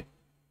講咩？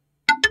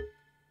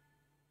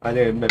反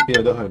正咩邊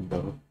度都去唔到。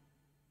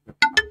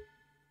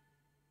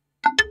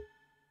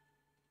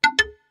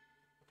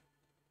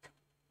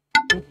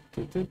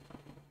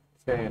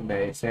聲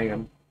咩聲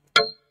咁？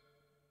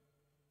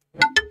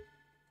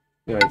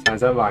因為產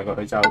生幻覺，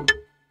佢就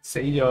死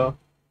咗。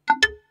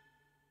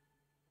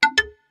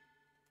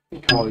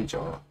開咗，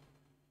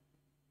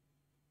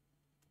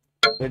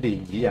啲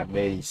漣漪人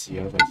咩意思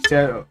啊？即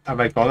係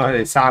咪講到佢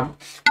哋三，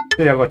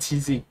即係有個黐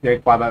線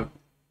嘅怪物，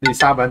你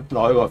三個人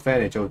攞個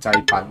friend 嚟做祭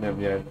品咁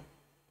樣。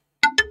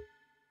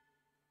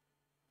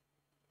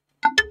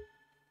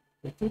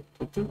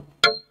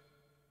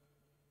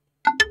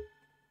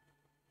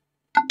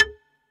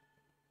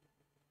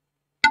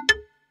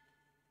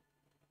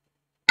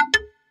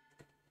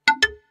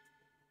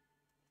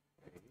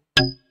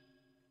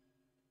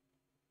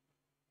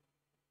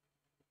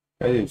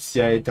有條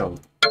屍喺度，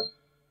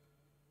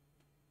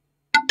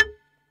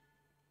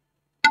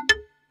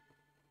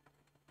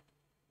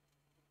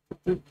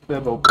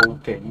有冇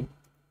報警？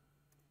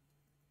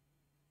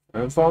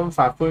想方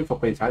法恢復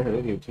被剷除的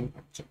聊天群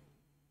組。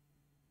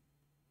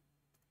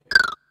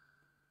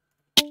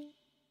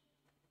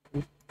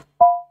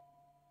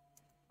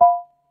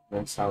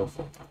點樣修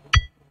復？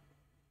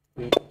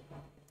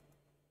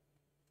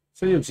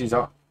需要事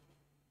作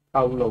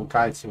透露介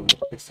紹目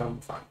的身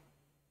份。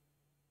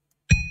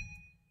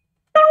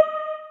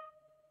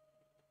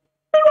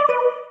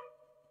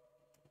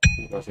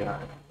呢個先係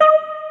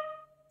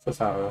出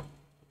晒啦。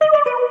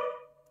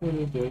即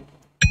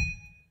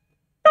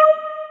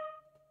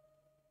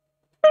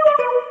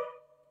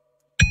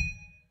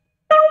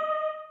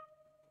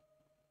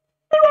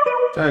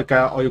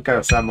係我要繼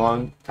續上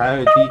網睇下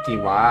佢啲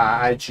電話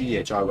啊、IG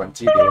嘢，再揾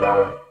資料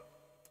啦。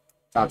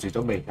暫時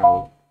都未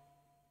有。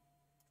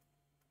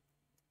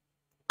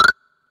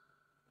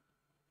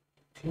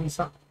天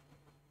室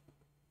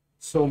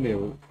掃描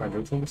群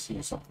組中事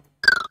實，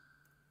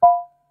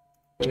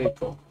呢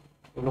個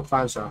我碌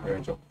翻上去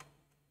繼續。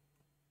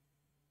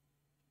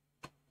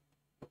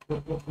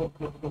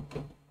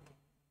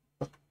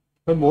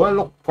佢冇得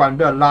碌棍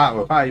俾人拉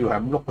喎，反而要係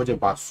咁碌嗰隻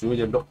滑鼠嗰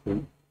隻碌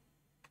佢，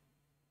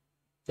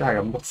一係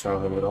咁碌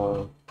上去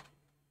咯，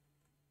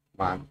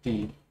慢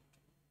啲。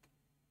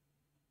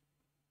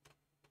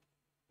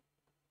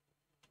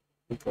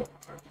呢個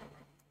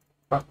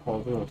不可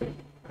邊度的？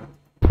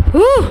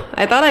 Whew,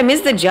 I thought I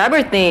missed the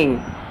jabber thing.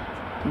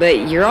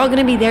 But you're all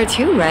gonna be there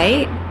too,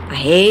 right? I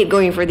hate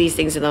going for these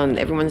things alone.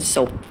 Everyone's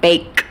so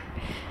fake.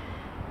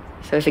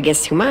 So if it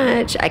gets too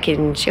much, I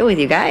can chill with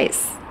you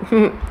guys.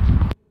 Whew,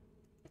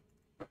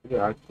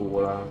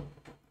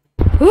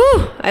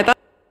 I thought...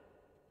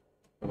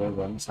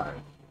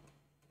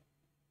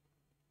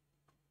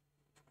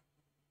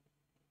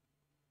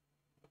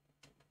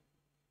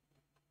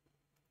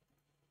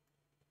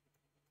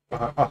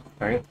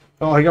頂！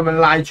我係咁樣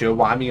拉住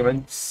個畫面咁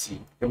樣閃，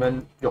咁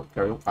樣喐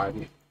就喐快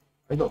啲。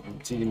喺度唔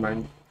知點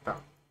樣得，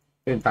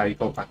跟住第二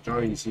個群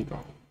組意思講，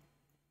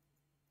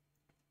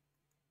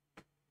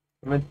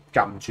咁樣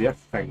撳住一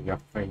揈就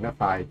揈得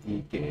快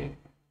啲嘅。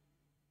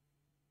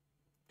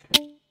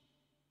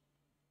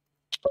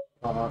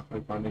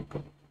佢講呢個。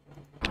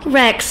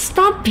Rex,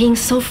 stop being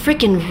so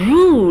freaking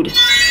rude.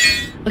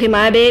 Okay,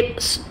 my babe,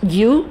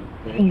 you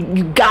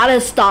gotta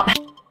stop.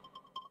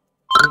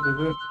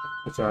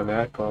 仲有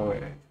另一個嘅。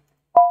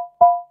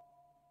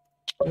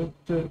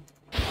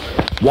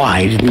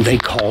Why didn't they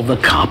call the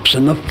cops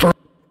in the first?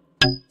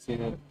 先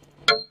啦。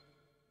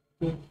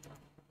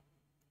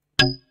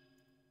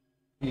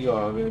呢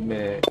個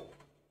咩？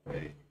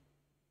係。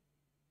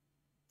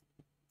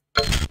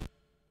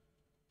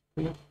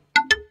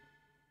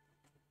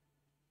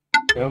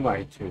有迷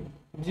團，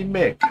唔知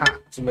咩卡，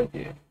唔知乜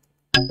嘢，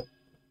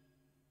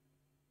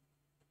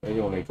係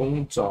用嚟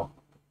工作。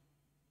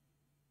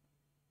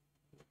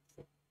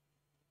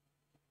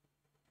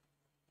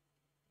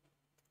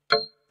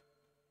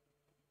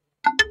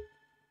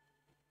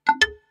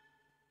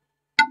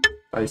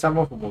第三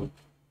方服務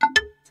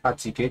刷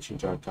自己存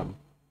在感。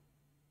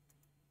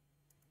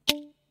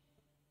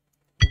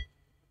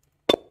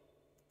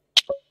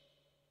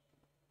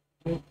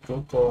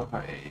嗰個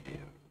係，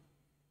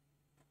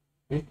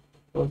咦？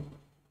咦？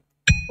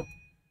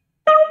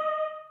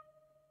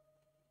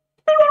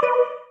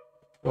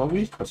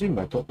頭先唔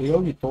係多，你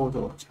好似多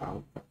咗喎，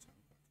炒。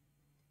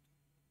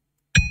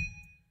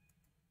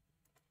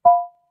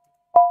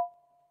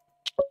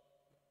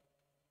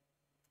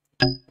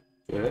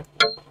誒，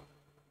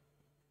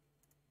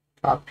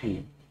卡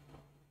片。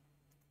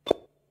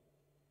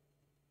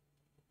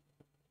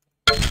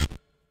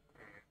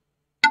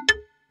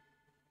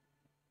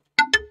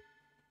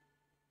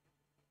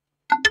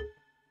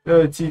因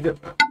為知道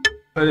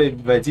佢哋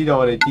唔係知道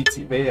我哋啲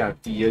字俾人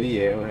delete 嗰啲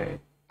嘢，OK。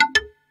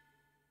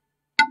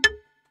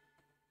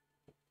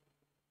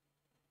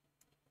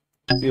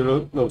要老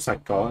實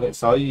講，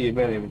所以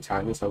咩你咪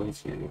鏟咗手機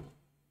資料？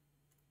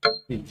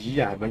連紙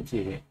又係乜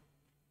嘢？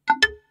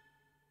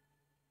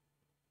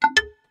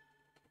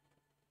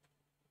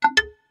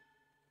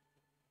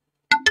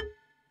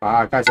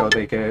啊！介紹我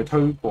哋嘅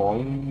推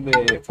廣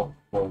咩服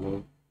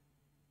務？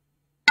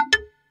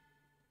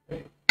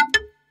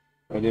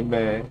有啲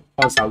咩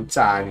幫手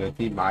讚嗰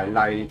啲買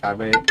like， 但係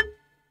咩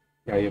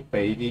又要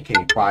俾啲奇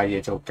怪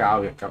嘢做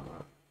交易㗎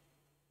嘛？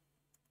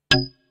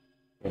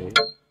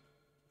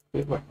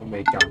喂，我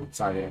未撳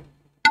掣啊！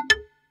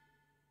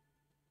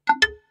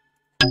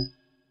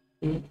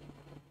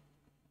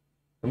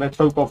有咩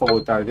推廣服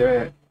務但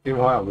係點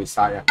可能會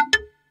嘥啊？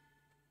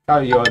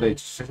交易要我哋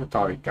付出代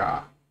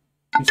價，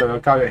接受咗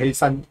交易犧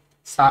牲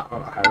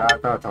係啦，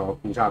都係同我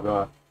估差唔多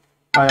啊！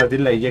有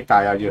啲利益，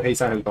但係又要犧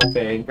牲佢個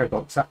friend， 一個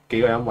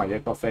幾個人為一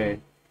個 friend，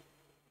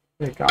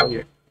 咩交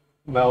易？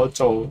唔係我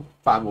做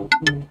飯無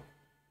官，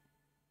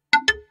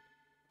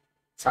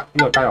呢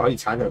個交易可以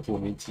剷除負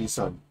面資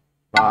訊，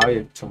但可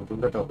以從中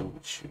得到好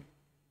處。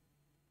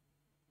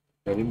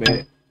有啲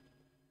咩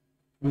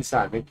會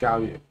殺人的交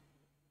易？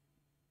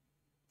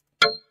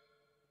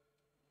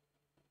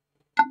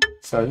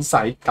想洗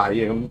底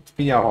嘅咁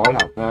邊有可能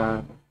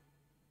啊？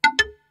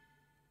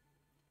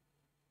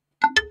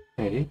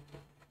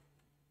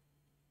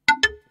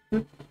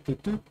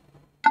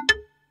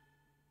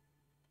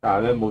但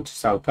係咧冇接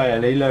受交易，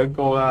你兩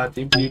個啊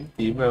點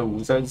啊，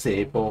互相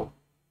射波，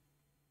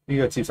呢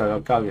個接受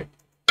咗交易，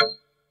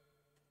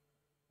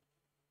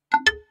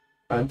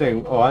我肯定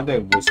唔會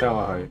傷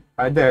害佢，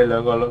肯定係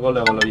嗰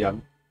兩個女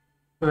人，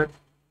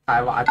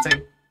大話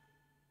精，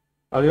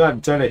我點解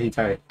唔將你獻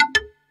祭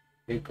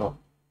呢個，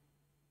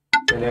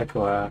即係呢一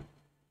個啊？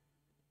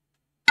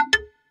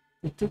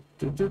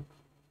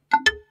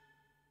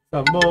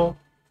什麼？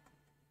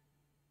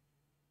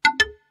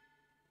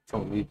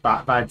同你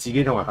扮自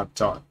己同佢合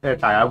作，即係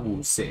大家互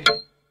射。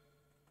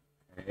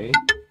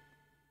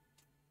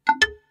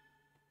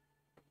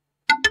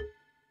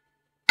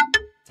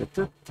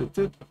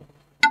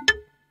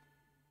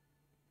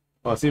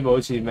我先冇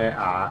好似咩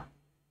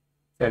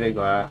即係呢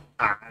個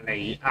亞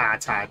利亞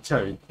剷除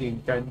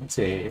天根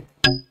謝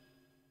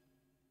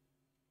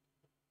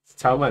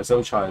醜聞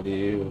素材料，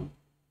一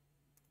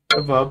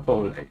步一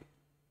步嚟，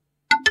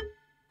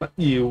不要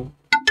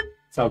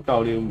就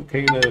夠了，唔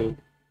傾啦。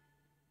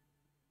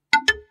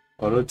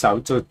我都走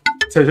咗，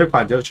退出群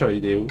組除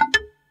了，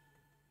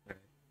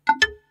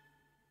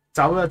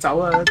走啦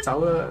走啦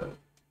走啦！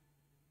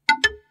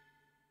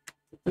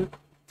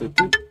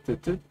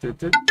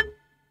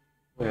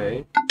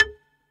喂，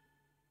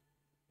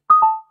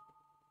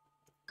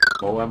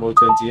冇啊冇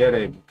進展啊！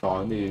你唔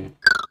講你，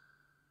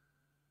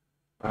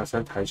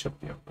想睇出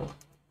邊有個，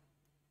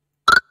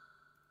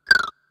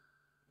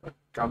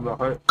撳落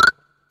去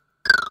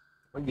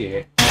乜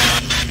嘢？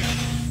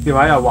電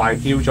話又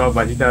壞 Q 咗，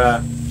咪先得啦！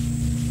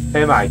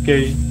聽埋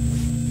機，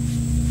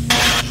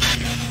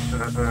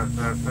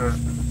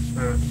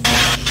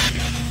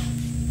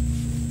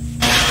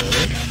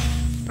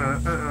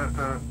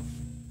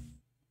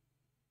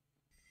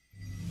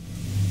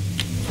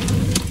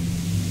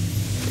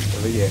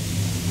做乜嘢？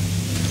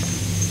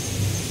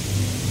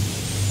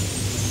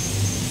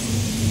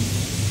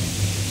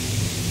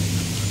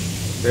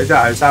你真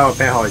係三個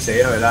friend 害死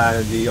佢啦！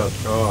呢個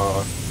嗰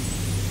個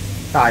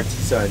大致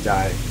上就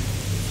係。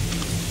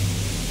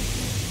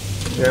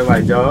你係為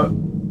咗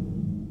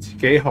自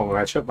己紅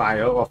啊，出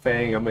賣咗個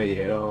friend 咁嘅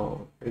嘢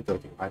咯，呢度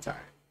電話就係。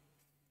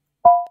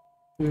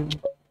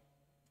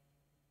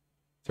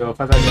最後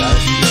分身咗。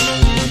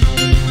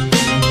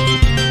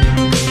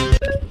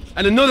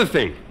And another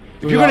thing,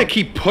 if you're gonna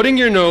keep putting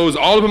your nose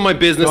all up in my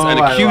business and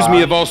accuse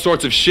me of all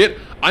sorts of shit,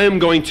 I am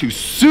going to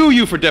sue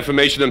you for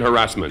defamation and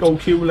harassment.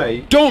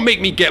 Don't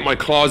make me get my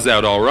claws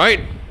out, all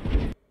right?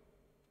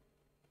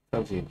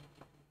 收錢，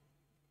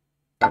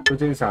集中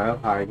精神一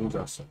派工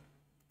作室。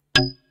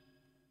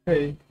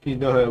見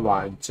到佢嘅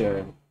幻象，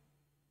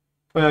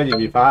我有嫌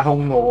疑犯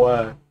兇我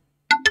啊！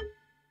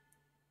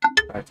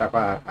係執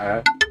翻係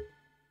啊，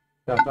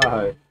執翻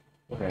去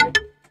 ，OK。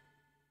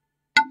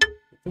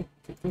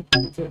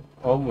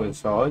我們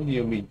所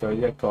要面對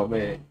一個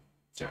咩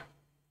像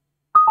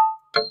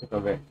一個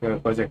咩？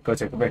嗰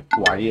隻咩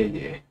鬼嘅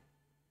嘢？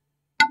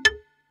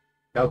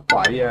有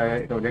鬼啊！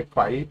用隻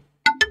鬼。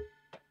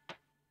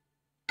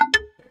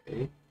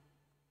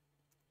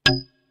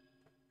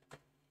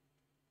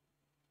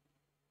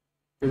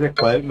嗰隻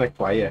鬼乜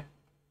鬼啊？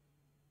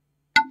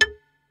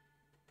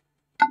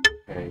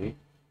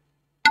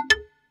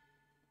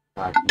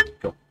大結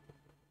局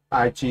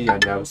 ，IG 引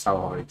誘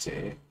受害者，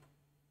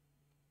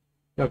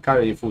因為交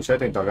易要付出一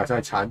定代價，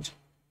真係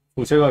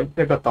付出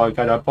一個代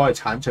價就幫佢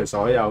剷除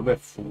所有咩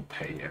腐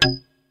皮啊！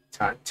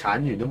剷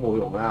完都冇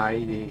用啦，呢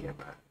啲係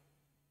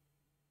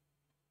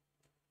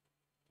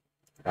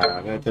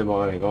咪？咩對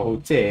網友嚟講好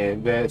正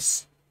咩？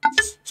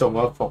中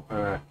咗伏係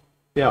咪？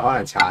邊有可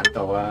能剷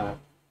到啊？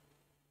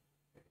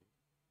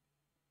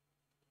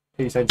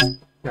犧牲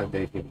人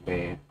哋條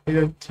命，犧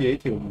牲自己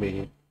條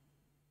命，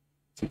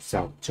接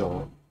受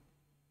咗，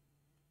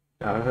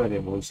但係佢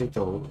哋冇識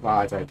到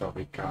蛙仔代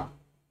別價，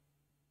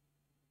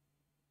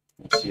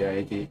唔似啊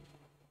呢啲，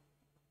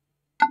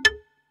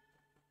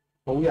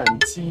冇人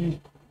知，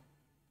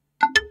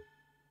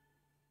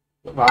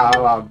話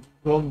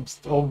我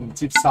唔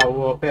接受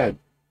喎，俾人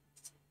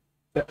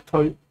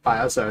推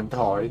擺咗上台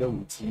都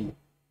唔知，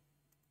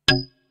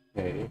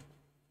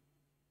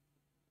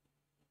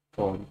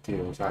放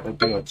掉晒得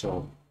邊個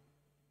做？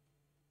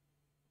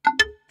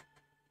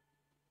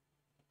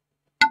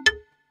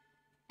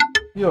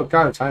呢個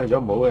交易產生咗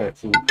唔好嘅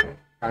腐皮，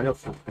揀咗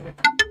腐皮，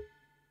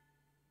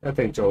一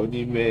定做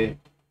啲咩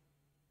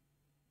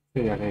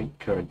先引起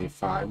強烈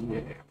反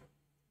應？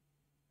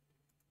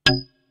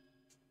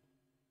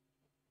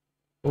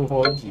好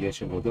可疑嘅，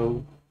全部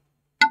都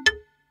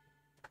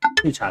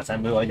要查晒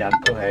每個人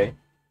都係。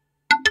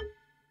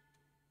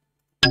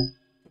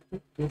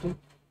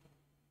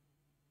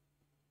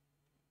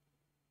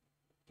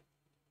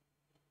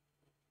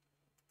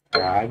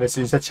係啊，咩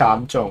損失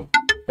慘重，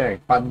俾人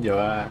分咗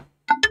啦。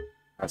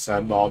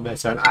上網咩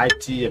上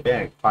IG 啊，俾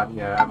人分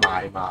嘅啦，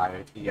買賣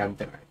嗰啲一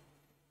定係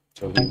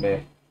做啲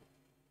咩？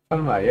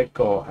分為一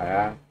個係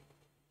啊，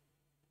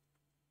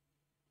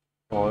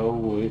我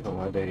會同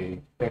佢哋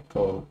一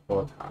個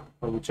課堂，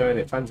我會將佢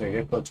哋分成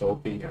一個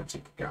組別有接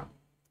近。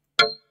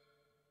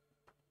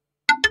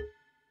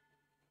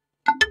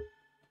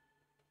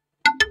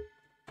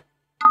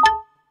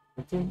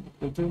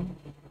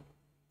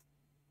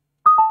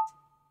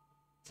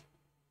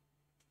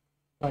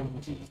分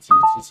二字之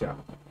上，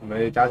唔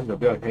係你打算同邊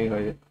個傾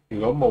佢？如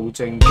果冇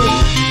證據，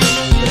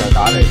佢就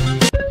打你。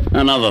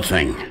Another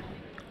thing,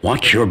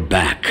 watch your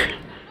back.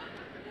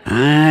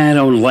 I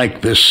don't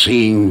like this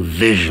seeing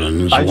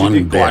visions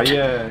one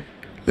bit.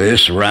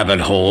 This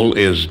rabbit hole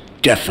is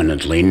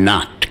definitely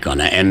not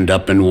gonna end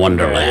up in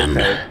Wonderland.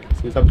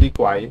 小心啲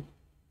鬼。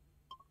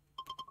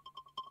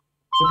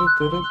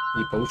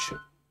要保存。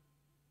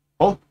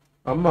好，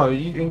咁佢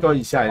應該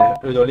意思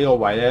係去到呢個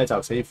位咧就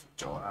save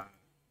咗啦。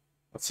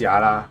我試下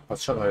啦，我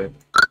出去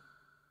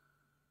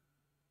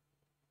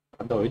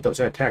玩到呢度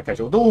先係聽日繼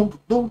續，都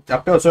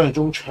比我想象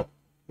中長。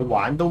佢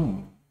玩都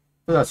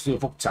有少少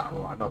複雜，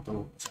玩落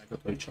都使得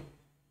推出。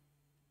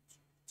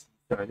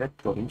就係一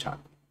個檢查，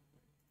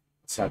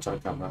試下再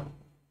撳啦。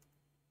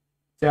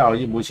即係我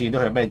要每次都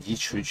係咩已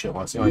儲存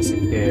我先可以食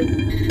嘅。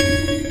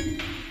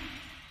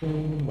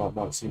望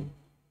望先。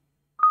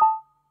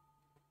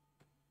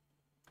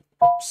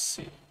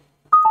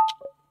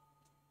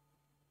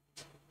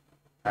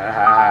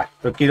係，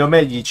佢見到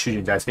咩已儲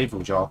存就係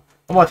save 咗。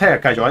咁我聽日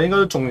繼續玩，應該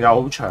都仲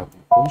有好長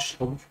好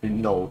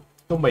遠路，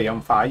都未咁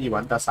快可以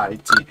揾得晒啲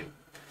資料。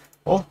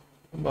好，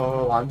咁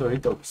我玩到呢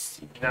度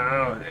先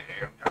啦，我哋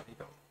咁就呢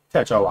度，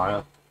聽日再玩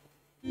啦。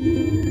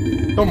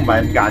都唔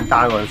係咁簡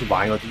單喎，有時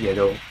玩嗰啲嘢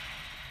都。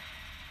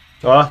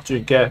好啦，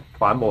轉嘅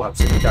玩武俠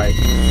小雞。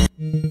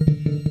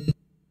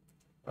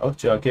好，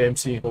仲有 game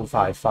先，好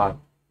快翻。